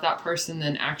feel about that person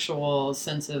than actual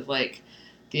sense of, like,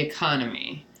 the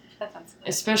economy.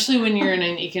 Especially when you're in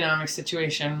an economic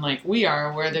situation like we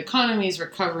are, where the economy is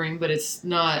recovering, but it's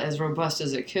not as robust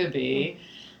as it could be.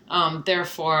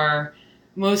 Therefore,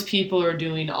 most people are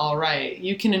doing all right.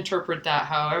 You can interpret that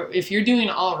however. If you're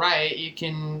doing all right, you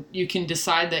can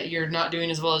decide that you're not doing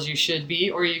as well as you should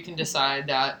be, or you can decide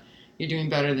that you're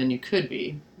doing better than you could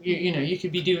be. You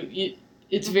could be doing.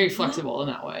 It's very flexible in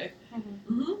that way.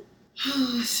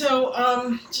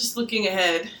 So, just looking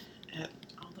ahead at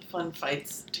fun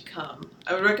fights to come.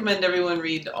 I would recommend everyone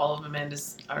read all of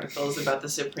Amanda's articles about the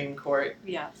Supreme Court.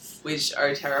 Yes. Which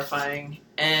are terrifying.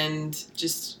 And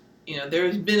just,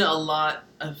 there's been a lot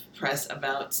of press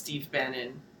about Steve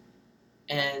Bannon.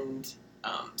 And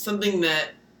something that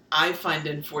I find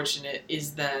unfortunate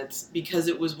is that because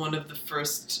it was one of the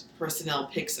first personnel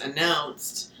picks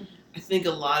announced, I think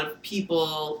a lot of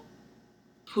people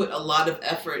put a lot of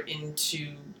effort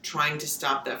into trying to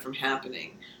stop that from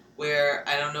happening. Where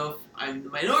I don't know if I'm the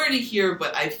minority here,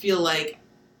 but I feel like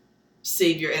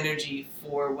save your energy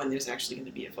for when there's actually going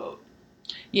to be a vote.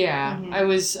 Yeah,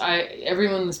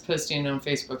 everyone was posting on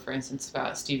Facebook, for instance,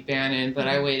 about Steve Bannon, but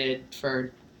I waited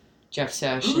for Jeff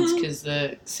Sessions because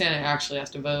the Senate actually has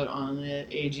to vote on the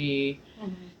AG,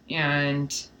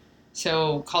 and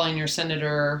So calling your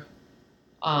senator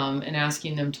and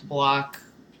asking them to block,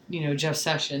 Jeff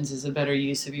Sessions is a better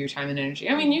use of your time and energy.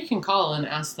 I mean, you can call and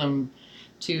ask them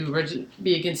to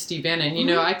be against Steve Bannon.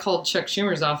 I called Chuck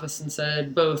Schumer's office and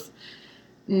said both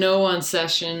no on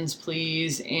Sessions,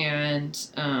 please, and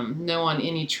no on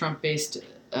any Trump-based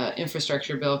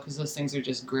infrastructure bill, because those things are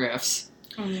just grifts.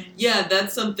 Yeah,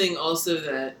 that's something also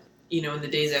that, in the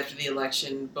days after the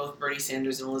election, both Bernie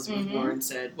Sanders and Elizabeth Warren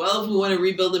said, well, if we want to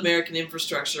rebuild American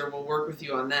infrastructure, we'll work with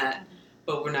you on that,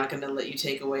 but we're not going to let you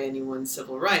take away anyone's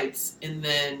civil rights. And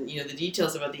then, the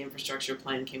details about the infrastructure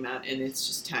plan came out, and it's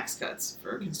just tax cuts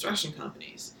for construction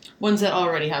companies. Ones that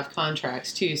already have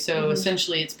contracts, too. So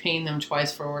essentially it's paying them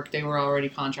twice for work they were already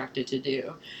contracted to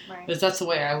do. Right. Because that's the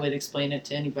way I would explain it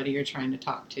to anybody you're trying to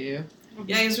talk to.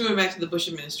 Yeah, I guess we went back to the Bush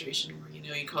administration where,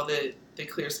 you call the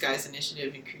Clear Skies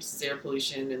Initiative increases air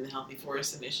pollution, and the Healthy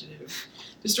Forests Initiative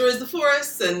destroys the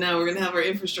forests, and now we're going to have our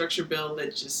infrastructure bill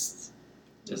that just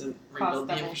doesn't rebuild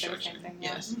the infrastructure.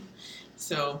 Yes.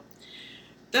 So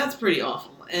that's pretty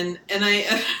awful. And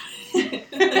I...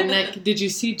 And Nick, did you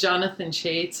see Jonathan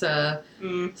Chait's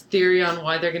theory on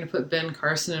why they're going to put Ben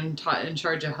Carson in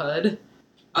charge of HUD?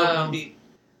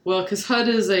 Well, because HUD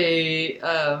is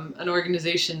an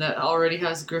organization that already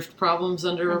has grift problems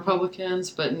under Republicans,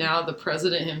 but now the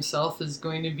president himself is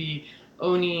going to be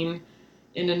owning,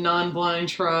 in a non-blind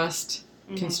trust,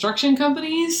 construction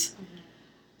companies.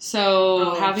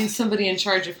 So having somebody in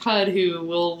charge of HUD who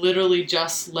will literally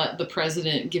just let the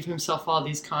president give himself all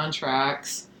these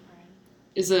contracts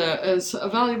is a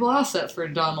valuable asset for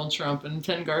Donald Trump, and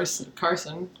Ben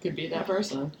Carson could be that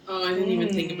person. Oh, I didn't even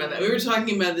think about that. We were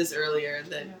talking about this earlier,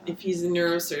 that if he's a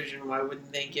neurosurgeon, why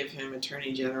wouldn't they give him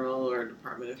Attorney General or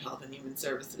Department of Health and Human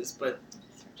Services? But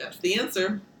that's the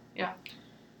answer. Yeah.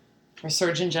 Or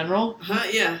Surgeon General?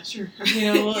 Yeah, sure.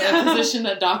 A position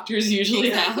that doctors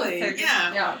usually have.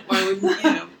 Yeah. Why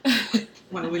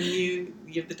wouldn't you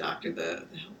give the doctor the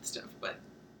health stuff? But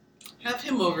have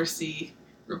him oversee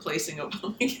replacing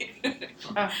Obamacare.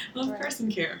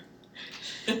 Person care.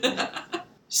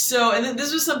 So, and then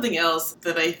this was something else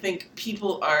that I think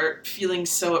people are feeling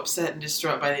so upset and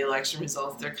distraught by the election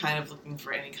results. They're kind of looking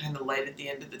for any kind of light at the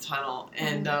end of the tunnel.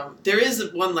 And there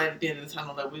is one light at the end of the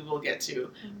tunnel that we will get to.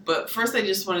 But first, I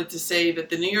just wanted to say that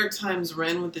the New York Times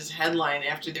ran with this headline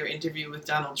after their interview with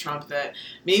Donald Trump that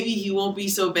maybe he won't be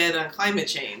so bad on climate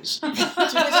change. To which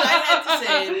I had to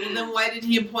say, well, then why did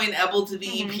he appoint Ebel to the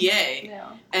EPA? Yeah.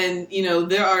 And,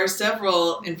 there are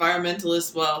several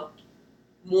environmentalists,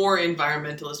 more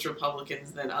environmentalist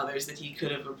Republicans than others that he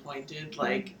could have appointed,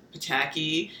 like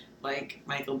Pataki, like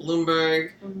Michael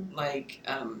Bloomberg, like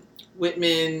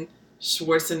Whitman,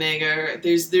 Schwarzenegger.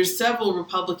 There's several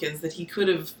Republicans that he could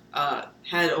have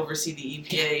had oversee the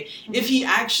EPA if he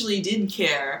actually did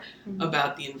care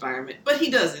about the environment, but he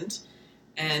doesn't,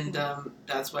 and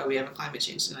that's why we have a climate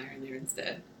change denier in there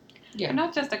instead. Yeah, and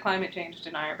not just a climate change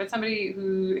denier, but somebody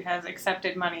who has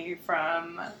accepted money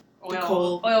from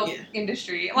oil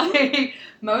industry. Like,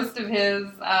 most of his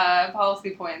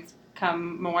policy points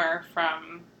come more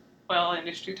from oil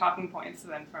industry talking points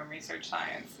than from research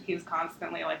science. He's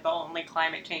constantly like the only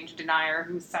climate change denier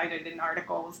who's cited in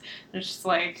articles. It's just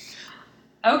like,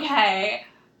 okay,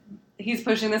 he's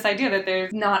pushing this idea that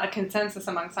there's not a consensus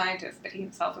among scientists, but he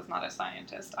himself is not a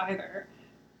scientist either.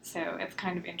 So it's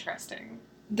kind of interesting.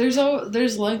 There's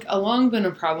like long been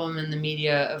a problem in the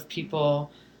media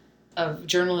of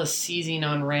journalists seizing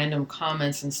on random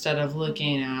comments instead of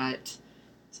looking at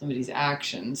somebody's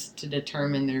actions to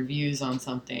determine their views on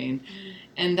something.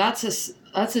 And that's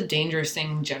a dangerous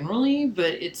thing generally,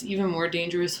 but it's even more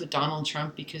dangerous with Donald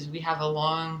Trump because we have a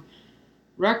long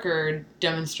record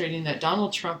demonstrating that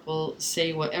Donald Trump will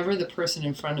say whatever the person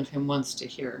in front of him wants to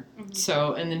hear.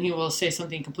 So, and then he will say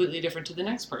something completely different to the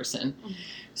next person.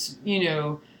 So,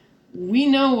 we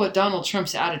know what Donald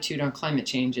Trump's attitude on climate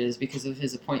change is because of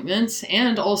his appointments,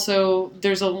 and also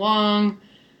there's a long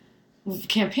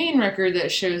campaign record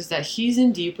that shows that he's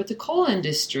in deep with the coal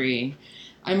industry.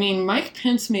 I mean, Mike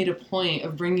Pence made a point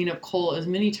of bringing up coal as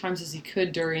many times as he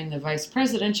could during the vice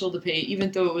presidential debate,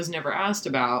 even though it was never asked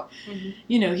about.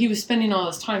 He was spending all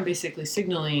his time basically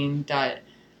signaling that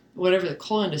whatever the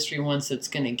coal industry wants, it's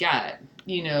going to get.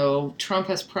 Trump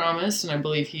has promised, and I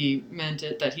believe he meant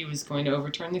it, that he was going to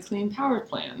overturn the Clean Power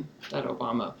Plan that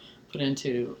Obama put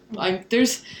into.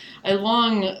 There's a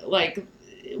long,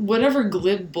 whatever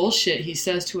glib bullshit he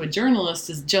says to a journalist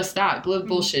is just that. Glib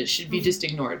bullshit should be just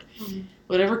ignored.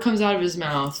 Whatever comes out of his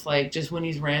mouth, just when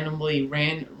he's randomly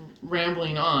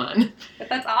rambling on. But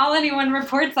that's all anyone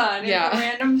reports on. Yeah. Is the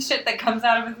random shit that comes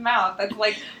out of his mouth. That's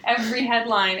like every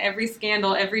headline, every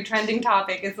scandal, every trending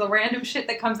topic is the random shit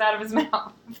that comes out of his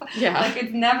mouth. Yeah. Like,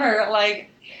 it's never like,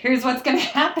 here's what's going to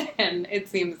happen, it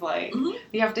seems like. Mhm.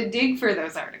 You have to dig for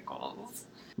those articles.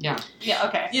 Yeah. Yeah,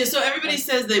 okay. Yeah, so everybody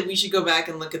says that we should go back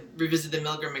and revisit the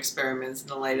Milgram experiments in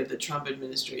the light of the Trump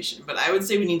administration. But I would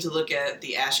say we need to look at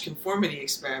the Asch conformity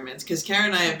experiments, because Karen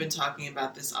and I have been talking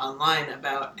about this online,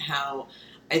 about how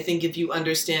I think if you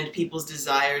understand people's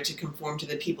desire to conform to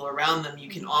the people around them, you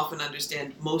can often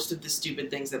understand most of the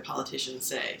stupid things that politicians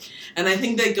say. And I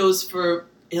think that goes for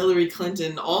Hillary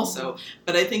Clinton also,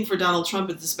 but I think for Donald Trump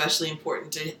it's especially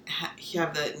important to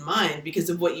have that in mind because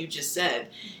of what you just said.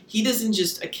 He doesn't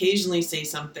just occasionally say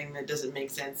something that doesn't make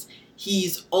sense.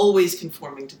 He's always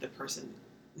conforming to the person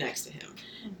next to him,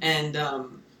 and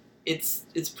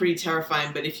it's pretty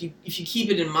terrifying. But if you keep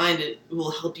it in mind, it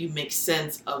will help you make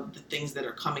sense of the things that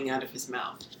are coming out of his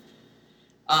mouth.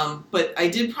 But I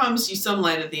did promise you some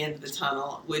light at the end of the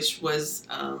tunnel, which was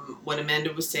what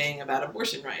Amanda was saying about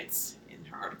abortion rights in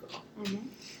her article. Mm-hmm.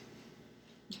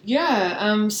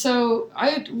 Yeah, so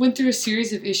I went through a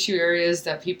series of issue areas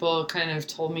that people kind of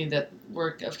told me that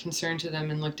were of concern to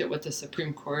them, and looked at what the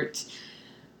Supreme Court,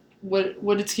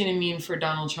 what it's going to mean for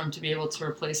Donald Trump to be able to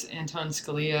replace Anton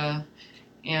Scalia,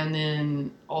 and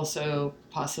then also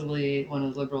possibly one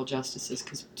of the liberal justices,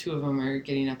 because two of them are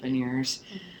getting up in years.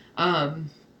 Mm-hmm.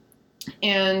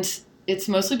 And it's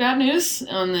mostly bad news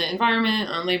on the environment,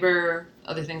 on labor,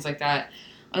 other things like that.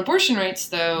 On abortion rights,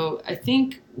 though, I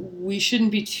think we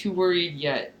shouldn't be too worried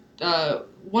yet.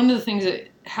 One of the things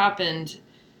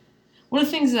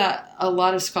that a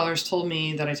lot of scholars told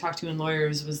me that I talked to in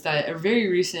lawyers was that a very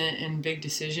recent and big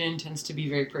decision tends to be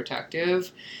very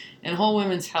protective. And Whole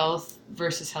Women's Health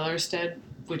versus Hellerstedt,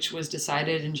 which was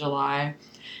decided in July,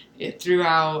 it threw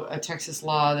out a Texas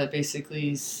law that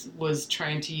basically was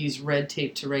trying to use red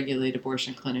tape to regulate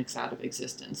abortion clinics out of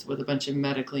existence with a bunch of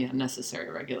medically unnecessary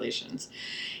regulations.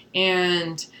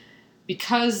 And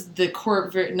because the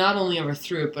court not only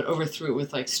overthrew it, but overthrew it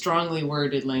with like strongly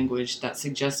worded language that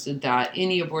suggested that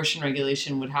any abortion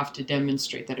regulation would have to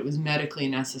demonstrate that it was medically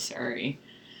necessary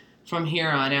from here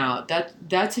on out,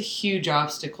 that's a huge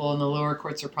obstacle, and the lower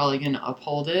courts are probably going to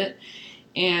uphold it.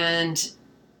 And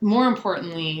more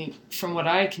importantly, from what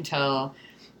I can tell,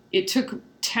 it took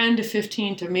 10 to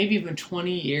 15 to maybe even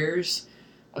 20 years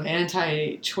of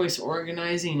anti-choice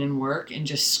organizing and work and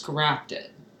just scrapped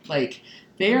it. Like,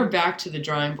 they are back to the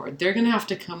drawing board. They're going to have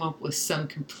to come up with some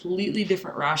completely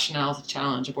different rationale to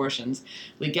challenge abortion's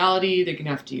legality. They're going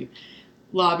to have to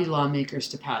lobby lawmakers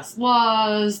to pass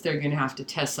laws. They're going to have to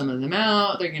test some of them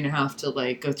out. They're going to have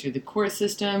to, go through the court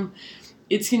system.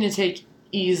 It's going to take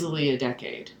easily a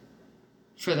decade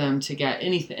for them to get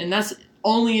anything. And that's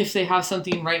only if they have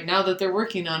something right now that they're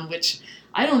working on, which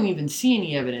I don't even see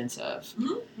any evidence of.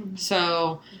 Mm-hmm.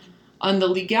 So on the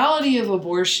legality of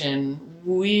abortion,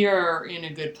 we are in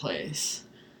a good place.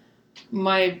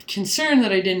 My concern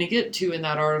that I didn't get to in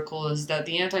that article is that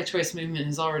the anti-choice movement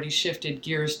has already shifted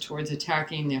gears towards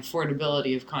attacking the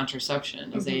affordability of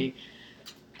contraception as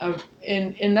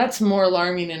and that's more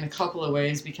alarming in a couple of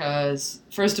ways, because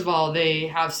first of all, they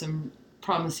have some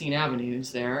promising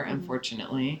avenues there,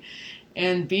 unfortunately,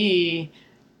 and B,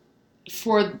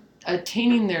 for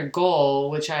attaining their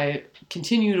goal, which I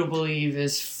continue to believe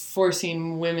is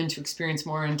forcing women to experience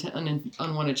more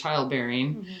unwanted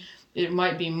childbearing, it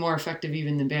might be more effective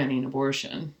even than banning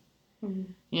abortion.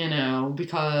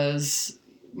 Because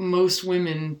most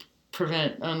women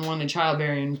prevent unwanted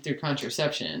childbearing through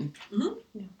contraception.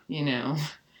 Yeah,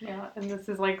 and this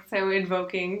is so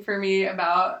invoking for me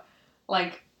about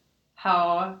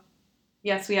how,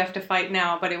 yes, we have to fight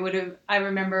now, but I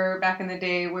remember back in the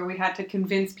day where we had to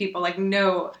convince people,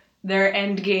 no, their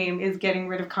end game is getting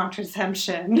rid of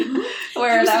contraception.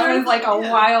 Where that was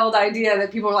a wild idea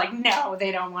that people were like, no,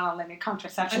 they don't want to limit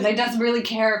contraception. They just really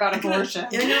care about abortion.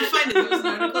 I know, fine. There was an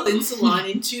article in Salon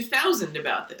in 2000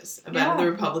 about this, about the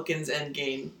Republicans' end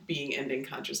game being ending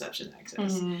contraception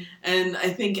access. And I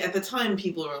think at the time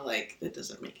people were like, that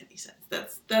doesn't make any sense.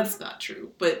 That's not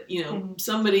true. But,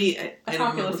 somebody... The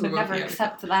populace would never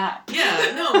accept that.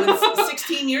 Yeah, no, it's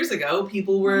 16 years ago,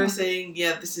 people were saying,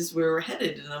 this is where we're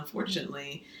headed. And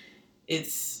unfortunately,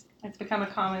 it's become a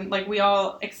common... we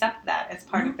all accept that as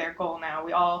part of their goal now.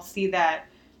 We all see that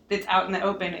it's out in the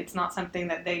open. It's not something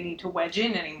that they need to wedge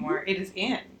in anymore. It is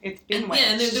in. It's been wedged.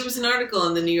 Yeah, and there was an article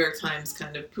in the New York Times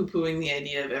kind of poo-pooing the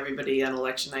idea of everybody on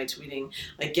election night tweeting,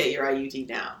 get your IUD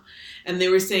now. And they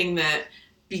were saying that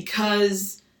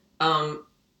because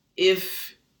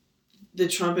if the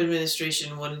Trump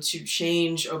administration wanted to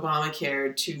change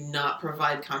Obamacare to not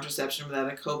provide contraception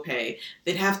without a copay,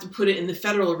 they'd have to put it in the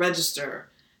Federal Register.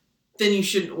 Then you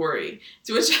shouldn't worry.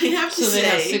 To which I have to say... So they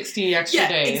have 60 extra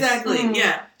days. Yeah, exactly.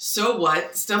 Yeah. So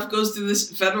what? Stuff goes through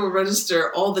this Federal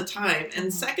Register all the time.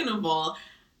 And second of all,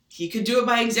 he could do it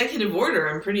by executive order,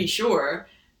 I'm pretty sure.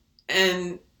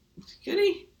 And could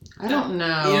he? I don't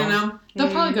know. You don't know?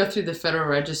 They'll probably go through the Federal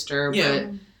Register, Yeah. but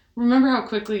remember how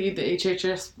quickly the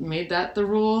HHS made that the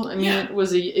rule? I mean, Yeah. it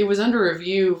was under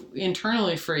review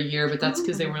internally for a year, but that's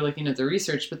because they were looking at the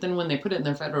research. But then when they put it in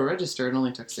the Federal Register, it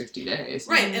only took 60 days.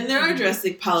 Right, and there are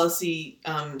drastic policy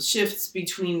shifts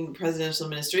between presidential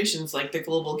administrations, like the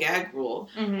global gag rule,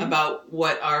 about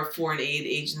what our foreign aid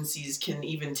agencies can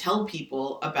even tell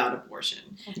people about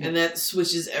abortion. And that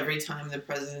switches every time the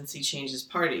presidency changes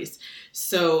parties.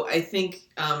 So I think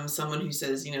someone who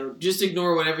says, just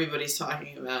ignore what everybody's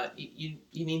talking about, you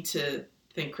need to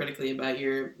think critically about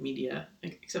your media,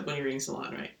 except when you're reading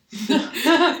Salon, right?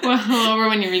 Well, or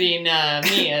when you're reading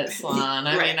me at Salon.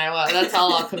 I mean, that's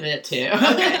all I'll commit to.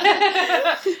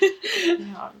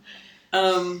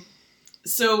 Okay.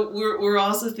 So we're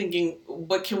also thinking,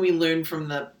 what can we learn from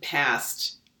the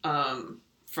past, from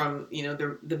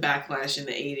the backlash in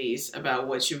the 80s about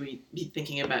what should we be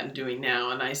thinking about and doing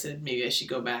now? And I said maybe I should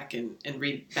go back and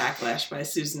read Backlash by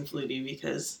Susan Flutie,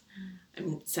 because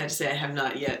I'm sad to say I have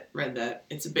not yet read that.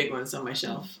 It's a big one. It's on my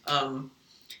shelf.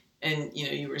 And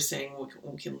you were saying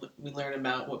what can we learn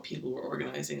about what people were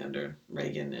organizing under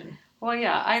Reagan and. Well,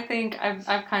 yeah, I think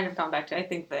I've kind of gone back to, I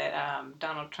think that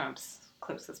Donald Trump's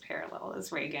closest parallel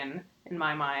is Reagan in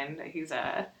my mind. He's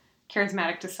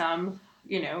charismatic to some.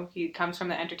 He comes from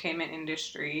the entertainment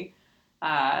industry,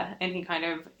 and he kind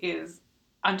of is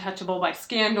untouchable by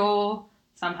scandal,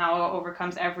 somehow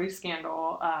overcomes every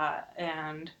scandal,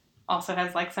 and also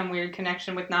has like some weird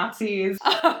connection with Nazis.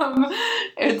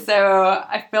 And so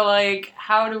I feel like,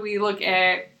 how do we look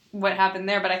at what happened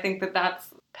there? But I think that that's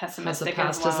pessimistic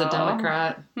Has a past as well. as a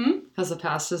Democrat. Has a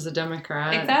past as a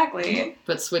Democrat. Exactly.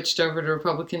 But switched over to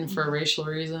Republican for racial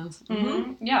reasons.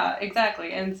 Mm-hmm. Yeah,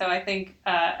 exactly. And so I think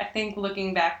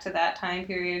looking back to that time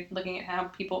period, looking at how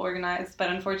people organized, but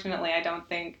unfortunately I don't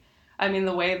think,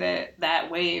 the way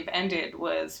that wave ended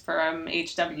was from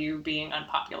H.W. being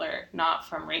unpopular, not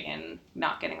from Reagan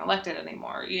not getting elected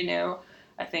anymore.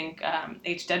 I think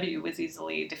H.W. was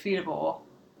easily defeatable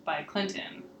by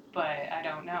Clinton, but I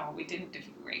don't know. We didn't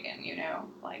defeat Reagan,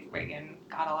 Reagan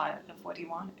got a lot of what he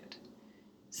wanted.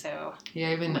 So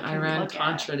yeah, even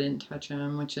Iran-Contra didn't touch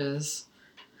him, which is...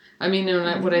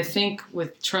 what I think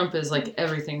with Trump is like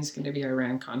everything's going to be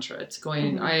Iran-Contra. It's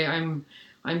going...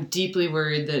 I'm deeply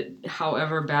worried that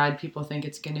however bad people think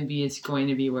it's going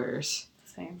to be worse.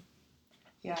 Same.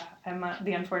 Yeah, I'm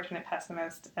the unfortunate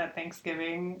pessimist at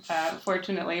Thanksgiving.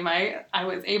 Fortunately, I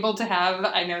was able to have...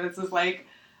 I know this is like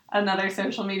another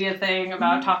social media thing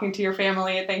about talking to your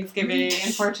family at Thanksgiving.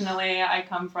 Unfortunately, I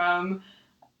come from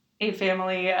a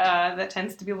family that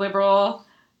tends to be liberal,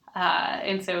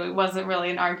 and so it wasn't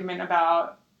really an argument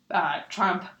about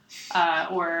Trump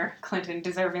or Clinton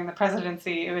deserving the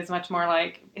presidency. It was much more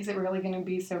like, is it really going to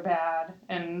be so bad?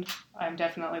 And I'm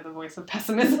definitely the voice of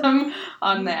pessimism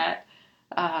on that.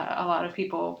 A lot of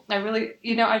people,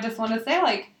 I just want to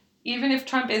say, even if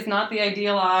Trump is not the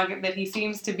ideologue that he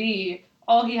seems to be,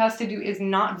 all he has to do is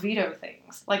not veto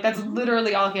things. That's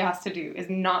literally all he has to do, is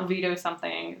not veto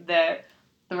something that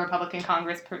the Republican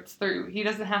Congress puts through. He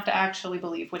doesn't have to actually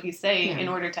believe what he's saying in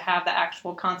order to have the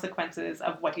actual consequences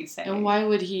of what he's saying. And why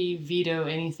would he veto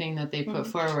anything that they put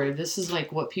forward? This is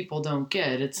what people don't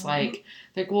get. It's like,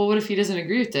 well, what if he doesn't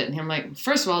agree with it? And I'm like,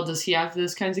 first of all, does he have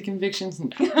those kinds of convictions?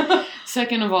 No.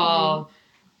 Second of all,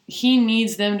 he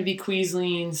needs them to be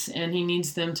Queaslings, and he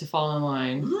needs them to fall in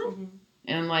line.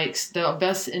 And the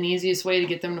best and easiest way to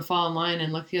get them to fall in line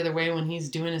and look the other way when he's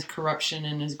doing his corruption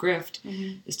and his grift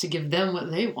is to give them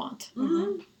what they want.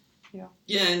 Yeah,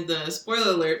 and the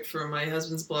spoiler alert for my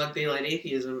husband's blog, Daylight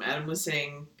Atheism, Adam was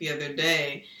saying the other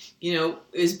day,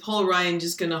 is Paul Ryan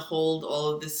just going to hold all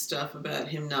of this stuff about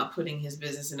him not putting his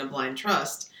business in a blind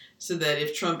trust, so that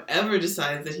if Trump ever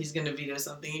decides that he's going to veto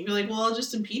something, he'd be like, well, I'll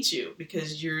just impeach you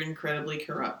because you're incredibly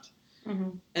corrupt.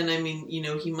 And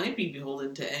he might be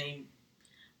beholden to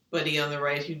anybody on the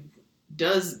right who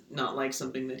does not like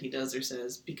something that he does or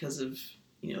says because of,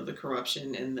 the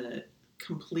corruption and the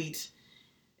complete...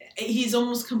 He's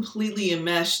almost completely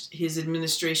enmeshed his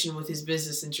administration with his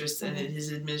business interests, and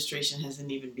his administration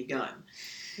hasn't even begun.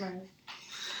 Right.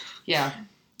 Yeah.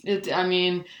 At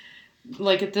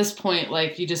this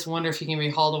point, you just wonder if you can be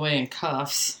hauled away in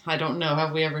cuffs. I don't know.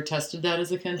 Have we ever tested that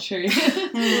as a country?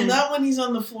 Well, not when he's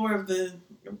on the floor of the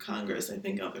of Congress. I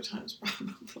think other times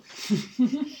probably.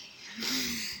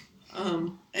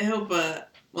 I hope.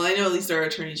 Well, I know at least our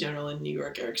Attorney General in New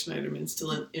York, Eric Schneiderman, is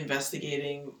still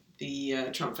investigating the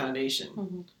Trump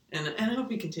Foundation, and I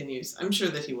hope he continues. I'm sure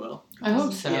that he will. I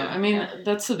hope so. Yeah. I mean,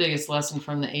 that's the biggest lesson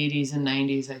from the 80s and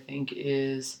 90s, I think,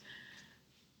 is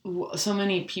so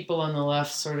many people on the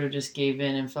left sort of just gave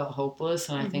in and felt hopeless,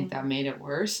 and I think that made it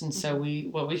worse. And so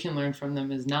what we can learn from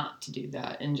them is not to do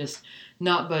that, and just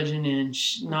not budge an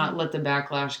inch, not let the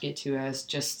backlash get to us,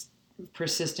 just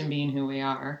persist in being who we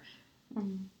are.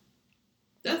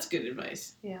 That's good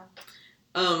advice. Yeah.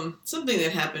 Something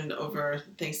that happened over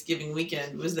Thanksgiving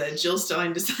weekend was that Jill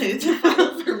Stein decided to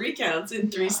file for recounts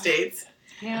in 3 states.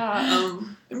 Yeah.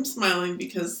 I'm smiling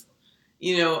because,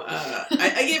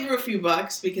 I gave her a few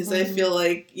bucks because I feel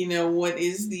like,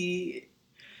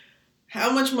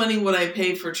 how much money would I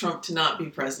pay for Trump to not be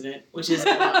president, which is a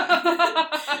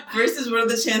lot, versus what are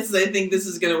the chances I think this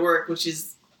is going to work, which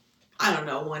is, I don't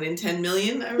know, 1 in 10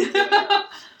 million, I would think.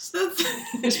 So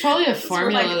There's probably a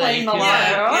formula like playing the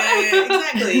lotto. Yeah,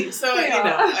 exactly. So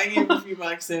I gave a few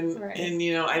bucks, and Right.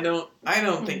 I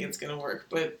don't think it's gonna work,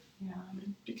 but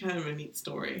it'd be kind of a neat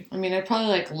story. I mean, I'd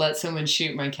probably let someone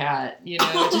shoot my cat,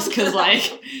 just because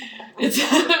it's.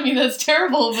 I mean, that's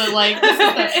terrible, but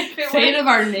this is the fate of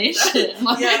our nation.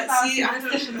 I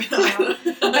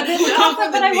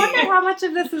don't. But I wonder how much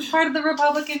of this is part of the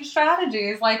Republican strategy.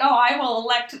 Is I will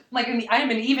elect, I am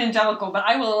an evangelical, but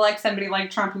I will elect somebody like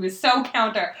Trump who is so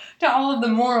counter to all of the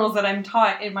morals that I'm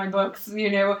taught in my books.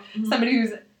 Somebody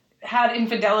who's had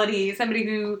infidelity, somebody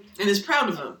who and is proud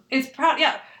of him. Is proud,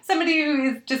 yeah. Somebody who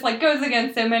is just goes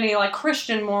against so many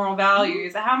Christian moral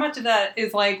values. How much of that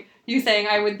is you saying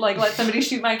I would let somebody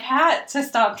shoot my cat to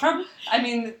stop Trump? I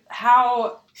mean,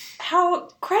 how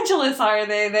credulous are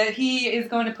they that he is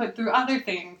going to put through other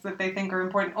things that they think are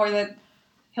important, or that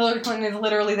Hillary Clinton is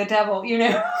literally the devil,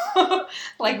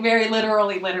 very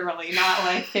literally,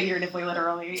 not figuratively,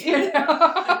 literally,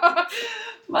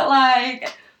 But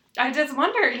I just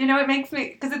wonder, it makes me,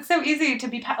 because it's so easy to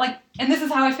be, and this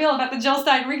is how I feel about the Jill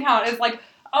Stein recount, is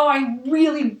I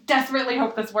really desperately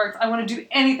hope this works. I want to do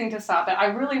anything to stop it. I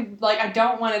really, I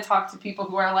don't want to talk to people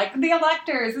who are the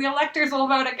electors will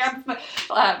vote against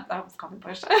that was called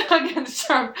Bush, against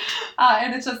Trump.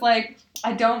 And it's just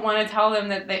I don't want to tell them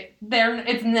that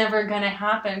it's never going to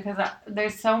happen, because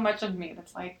there's so much of me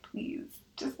that's please,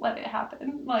 just let it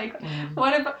happen. What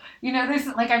if, there's,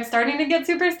 I'm starting to get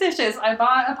superstitious. I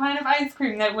bought a pint of ice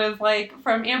cream that was,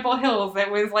 from Ample Hills,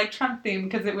 that was, Trump themed,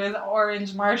 because it was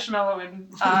orange marshmallow and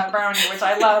brownie, which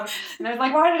I love. And I was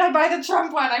why did I buy the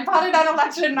Trump one? I bought it on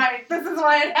election night. This is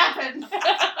why it happened.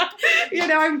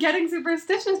 I'm getting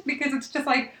superstitious, because it's just,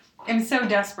 I'm so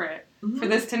desperate for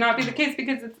this to not be the case,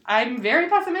 because I'm very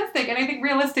pessimistic, and I think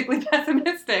realistically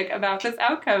pessimistic about this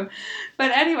outcome.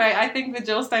 But anyway, I think the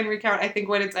Jill Stein recount, I think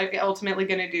what it's ultimately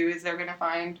going to do is they're going to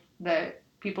find that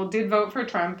people did vote for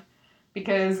Trump,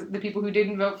 because the people who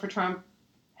didn't vote for Trump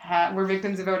were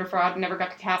victims of voter fraud and never got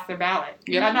to cast their ballot.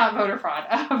 Yeah, not voter fraud,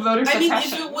 voter suppression. I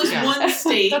mean, if it was one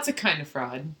state... That's a kind of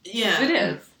fraud. Yeah. It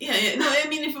is. Yeah. No, I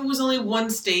mean, if it was only one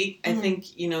state, I think,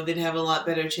 they'd have a lot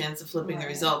better chance of flipping the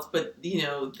results. But,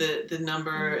 the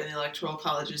number in the Electoral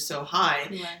College is so high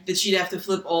that she'd have to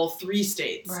flip all 3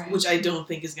 states, which I don't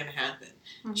think is going to happen.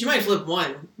 She might flip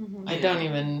one. I don't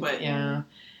even... But, yeah.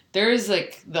 There is,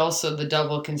 also the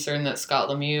double concern that Scott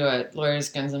Lemieux at Lawyers,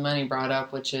 Guns, and Money brought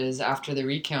up, which is after the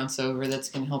recount's over, that's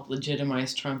going to help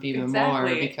legitimize Trump even more,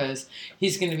 because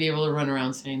he's going to be able to run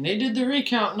around saying, they did the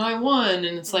recount and I won.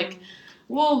 And it's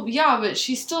well, yeah, but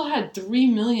she still had 3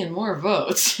 million more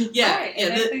votes. Yeah, right.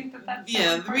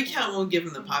 The recount won't give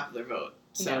him the popular vote.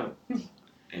 So,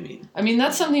 I mean,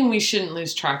 that's something we shouldn't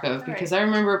lose track of, because I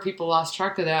remember people lost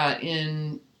track of that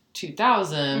in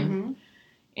 2000.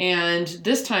 And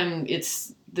this time,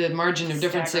 it's the margin of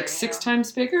difference six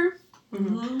times bigger.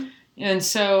 And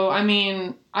so, I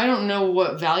mean, I don't know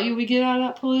what value we get out of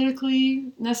that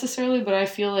politically necessarily, but I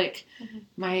feel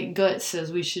my gut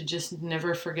says we should just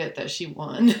never forget that she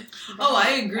won. Oh,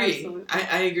 I agree.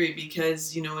 I agree,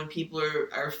 because, when people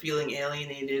are feeling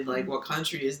alienated, what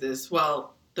country is this?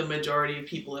 Well, the majority of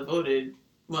people have voted,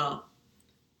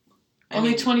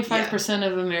 Only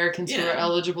 25% of Americans who are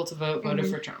eligible to vote voted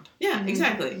for Trump. Yeah,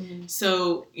 exactly.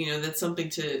 So, that's something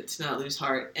to not lose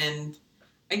heart. And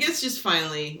I guess just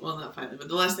finally, well, not finally, but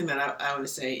the last thing that I want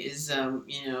to say is, to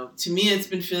me it's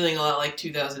been feeling a lot like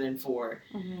 2004.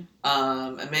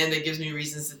 Amanda gives me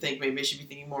reasons to think maybe I should be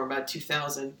thinking more about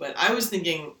 2000. But I was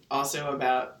thinking also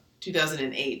about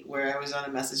 2008, where I was on a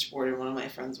message board and one of my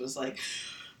friends was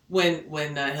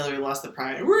when Hillary lost the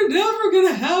primary, we're never going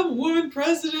to have a woman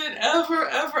president, ever,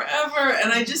 ever, ever.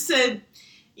 And I just said,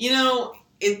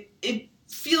 it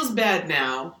feels bad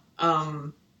now,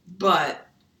 but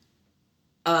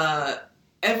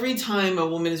every time a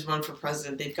woman has run for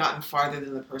president, they've gotten farther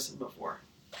than the person before.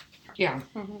 Yeah.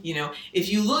 Mm-hmm. If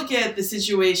you look at the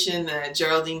situation that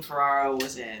Geraldine Ferraro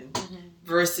was in,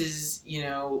 versus,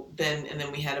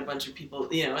 then we had a bunch of people,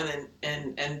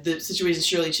 and the situation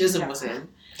Shirley Chisholm was in.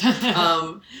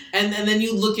 And then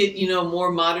you look at,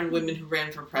 more modern women who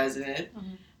ran for president,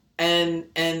 and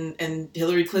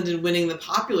Hillary Clinton winning the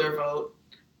popular vote.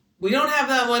 We don't have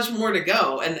that much more to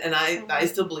go, and I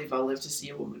still believe I'll live to see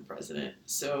a woman president.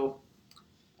 So,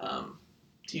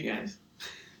 do you guys?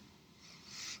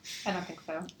 I don't think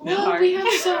so. Well,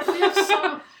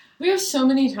 we have so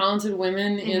many talented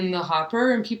women in the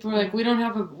hopper, and people are like, we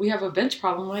have a bench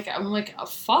problem. I'm like a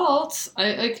fault.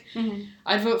 I'd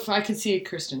vote for. I could see a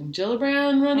Kirsten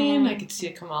Gillibrand running. I could see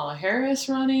a Kamala Harris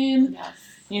running. Yes.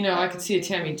 I could see a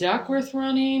Tammy Duckworth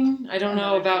running. I don't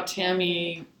know about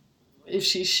Tammy if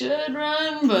she should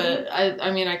run, but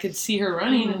I could see her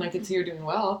running, and I could see her doing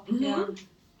well.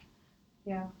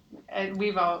 Yeah. And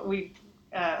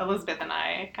Elizabeth and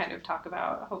I kind of talk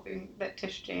about hoping that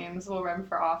Tish James will run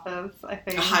for office. I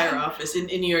think a higher office in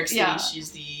New York City. Yeah.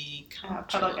 She's the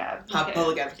public advocate.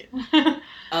 Public advocate.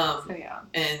 So yeah.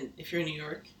 And if you're in New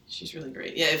York, she's really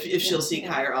great. Yeah, if she'll seek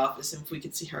higher office, and if we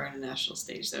could see her on a national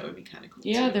stage, that would be kind of cool.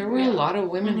 Yeah, there were a lot of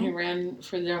women who ran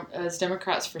as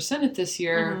Democrats for Senate this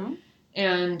year.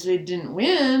 And they didn't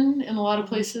win in a lot of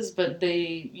places, but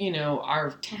they,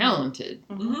 are talented,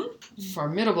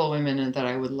 formidable women that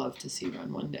I would love to see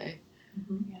run one day.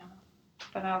 Yeah.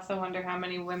 But I also wonder how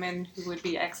many women who would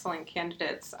be excellent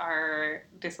candidates are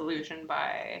disillusioned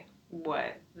by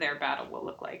what their battle will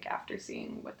look like after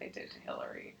seeing what they did to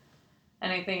Hillary.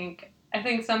 And I think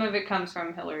some of it comes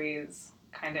from Hillary's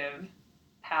kind of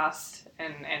past,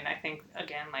 and I think,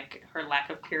 again, like her lack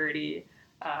of purity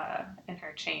and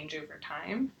her change over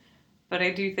time. But I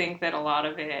do think that a lot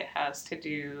of it has to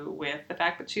do with the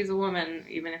fact that she's a woman,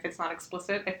 even if it's not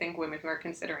explicit. I think women who are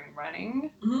considering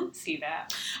running see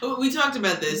that. We talked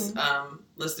about this,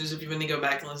 listeners, if you want to go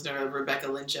back and listen to a Rebecca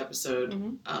Lynch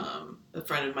episode, a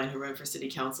friend of mine who ran for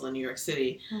city council in New York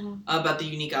City, about the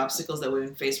unique obstacles that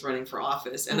women face running for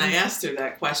office. And I asked her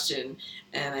that question,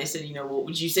 and I said, what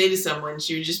would you say to someone?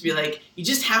 She would just be like, you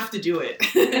just have to do it.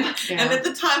 And at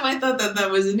the time, I thought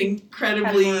that was an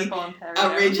incredibly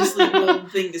outrageously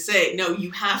bold thing to say. No,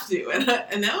 you have to.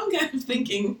 And now I'm kind of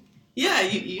thinking, yeah,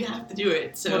 you have to do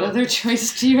it. So what other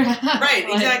choice do you have? Right,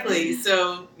 exactly.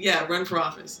 So, yeah, run for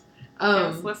office.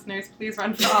 Yes, listeners, please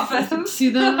run for office. See,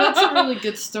 that's a really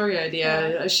good story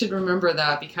idea. I should remember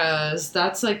that, because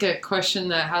that's like a question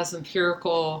that has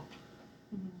empirical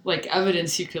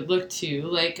evidence you could look to.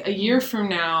 Like a year from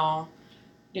now,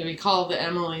 we call the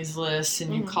Emily's List,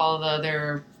 and you call the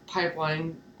other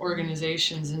pipeline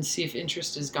organizations and see if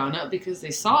interest has gone up because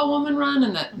they saw a woman run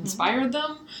and that inspired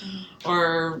them,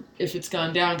 or if it's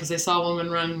gone down because they saw a woman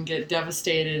run and get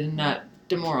devastated and that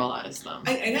demoralized them.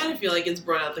 I kind of feel like it's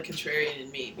brought out the contrarian in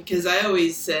me, because I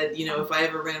always said, if I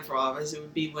ever ran for office, it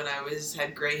would be when I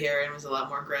had gray hair and was a lot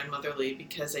more grandmotherly,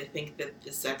 because I think that the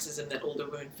sexism that older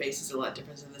women face is a lot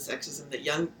different than the sexism that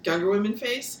younger women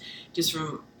face, just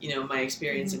from, my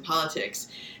experience in politics.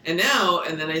 And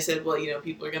then I said, well,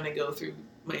 people are going to go through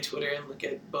my Twitter and look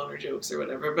at boner jokes or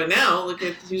whatever, but now look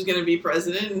at who's going to be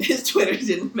president, and his Twitter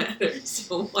didn't matter,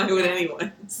 so why would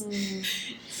anyone's?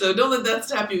 So don't let that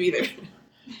stop you either.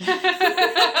 Yeah.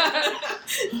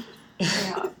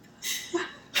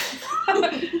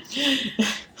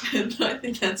 I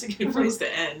think that's a good place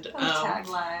to end.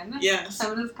 Tagline. Yes.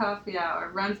 Feminist Coffee Hour.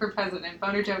 Run for president.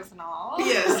 Boner jokes and all.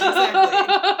 Yes,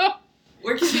 exactly.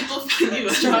 Where can people find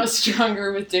you?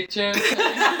 Stronger with dick jokes.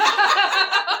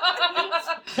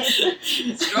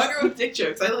 Stronger with dick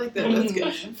jokes. I like that. That's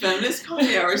good. Feminist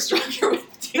Coffee Hour. Stronger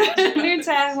with dick jokes. New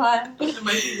tagline. That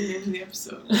might be the name of the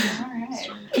episode. All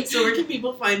right. So where can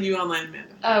people find you online,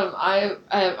 Amanda?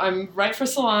 I'm Right for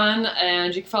Salon,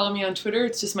 and you can follow me on Twitter.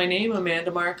 It's just my name,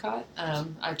 Amanda Marcotte.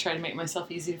 I try to make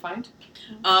myself easy to find.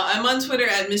 I'm on Twitter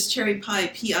at Miss Cherry Pie,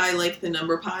 P-I like the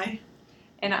number pi.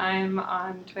 And I'm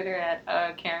on Twitter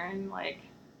at Karen, like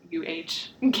UH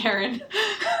Karen.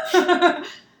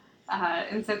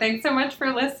 And so thanks so much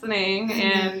for listening,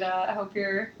 and I hope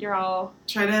you're all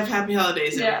try to have happy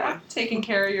holidays, everyone. Taking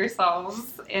care of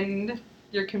yourselves and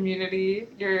your community,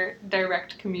 your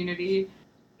direct community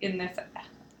in this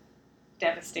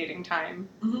devastating time.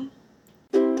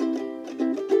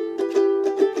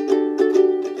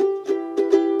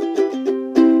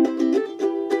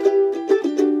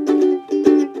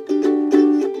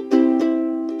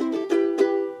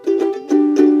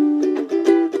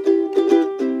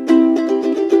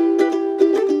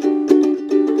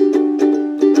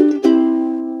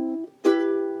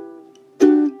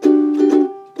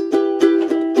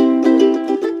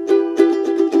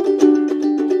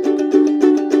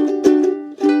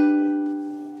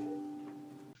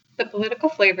 The Political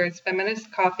Flavors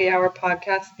Feminist Coffee Hour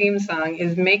podcast theme song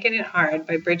is Making It Hard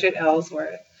by Bridget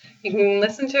Ellsworth. You can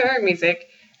listen to her music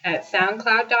at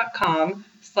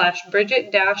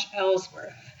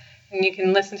soundcloud.com/Bridget-Ellsworth. And you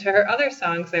can listen to her other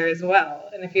songs there as well.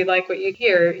 And if you like what you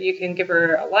hear, you can give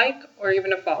her a like or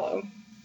even a follow.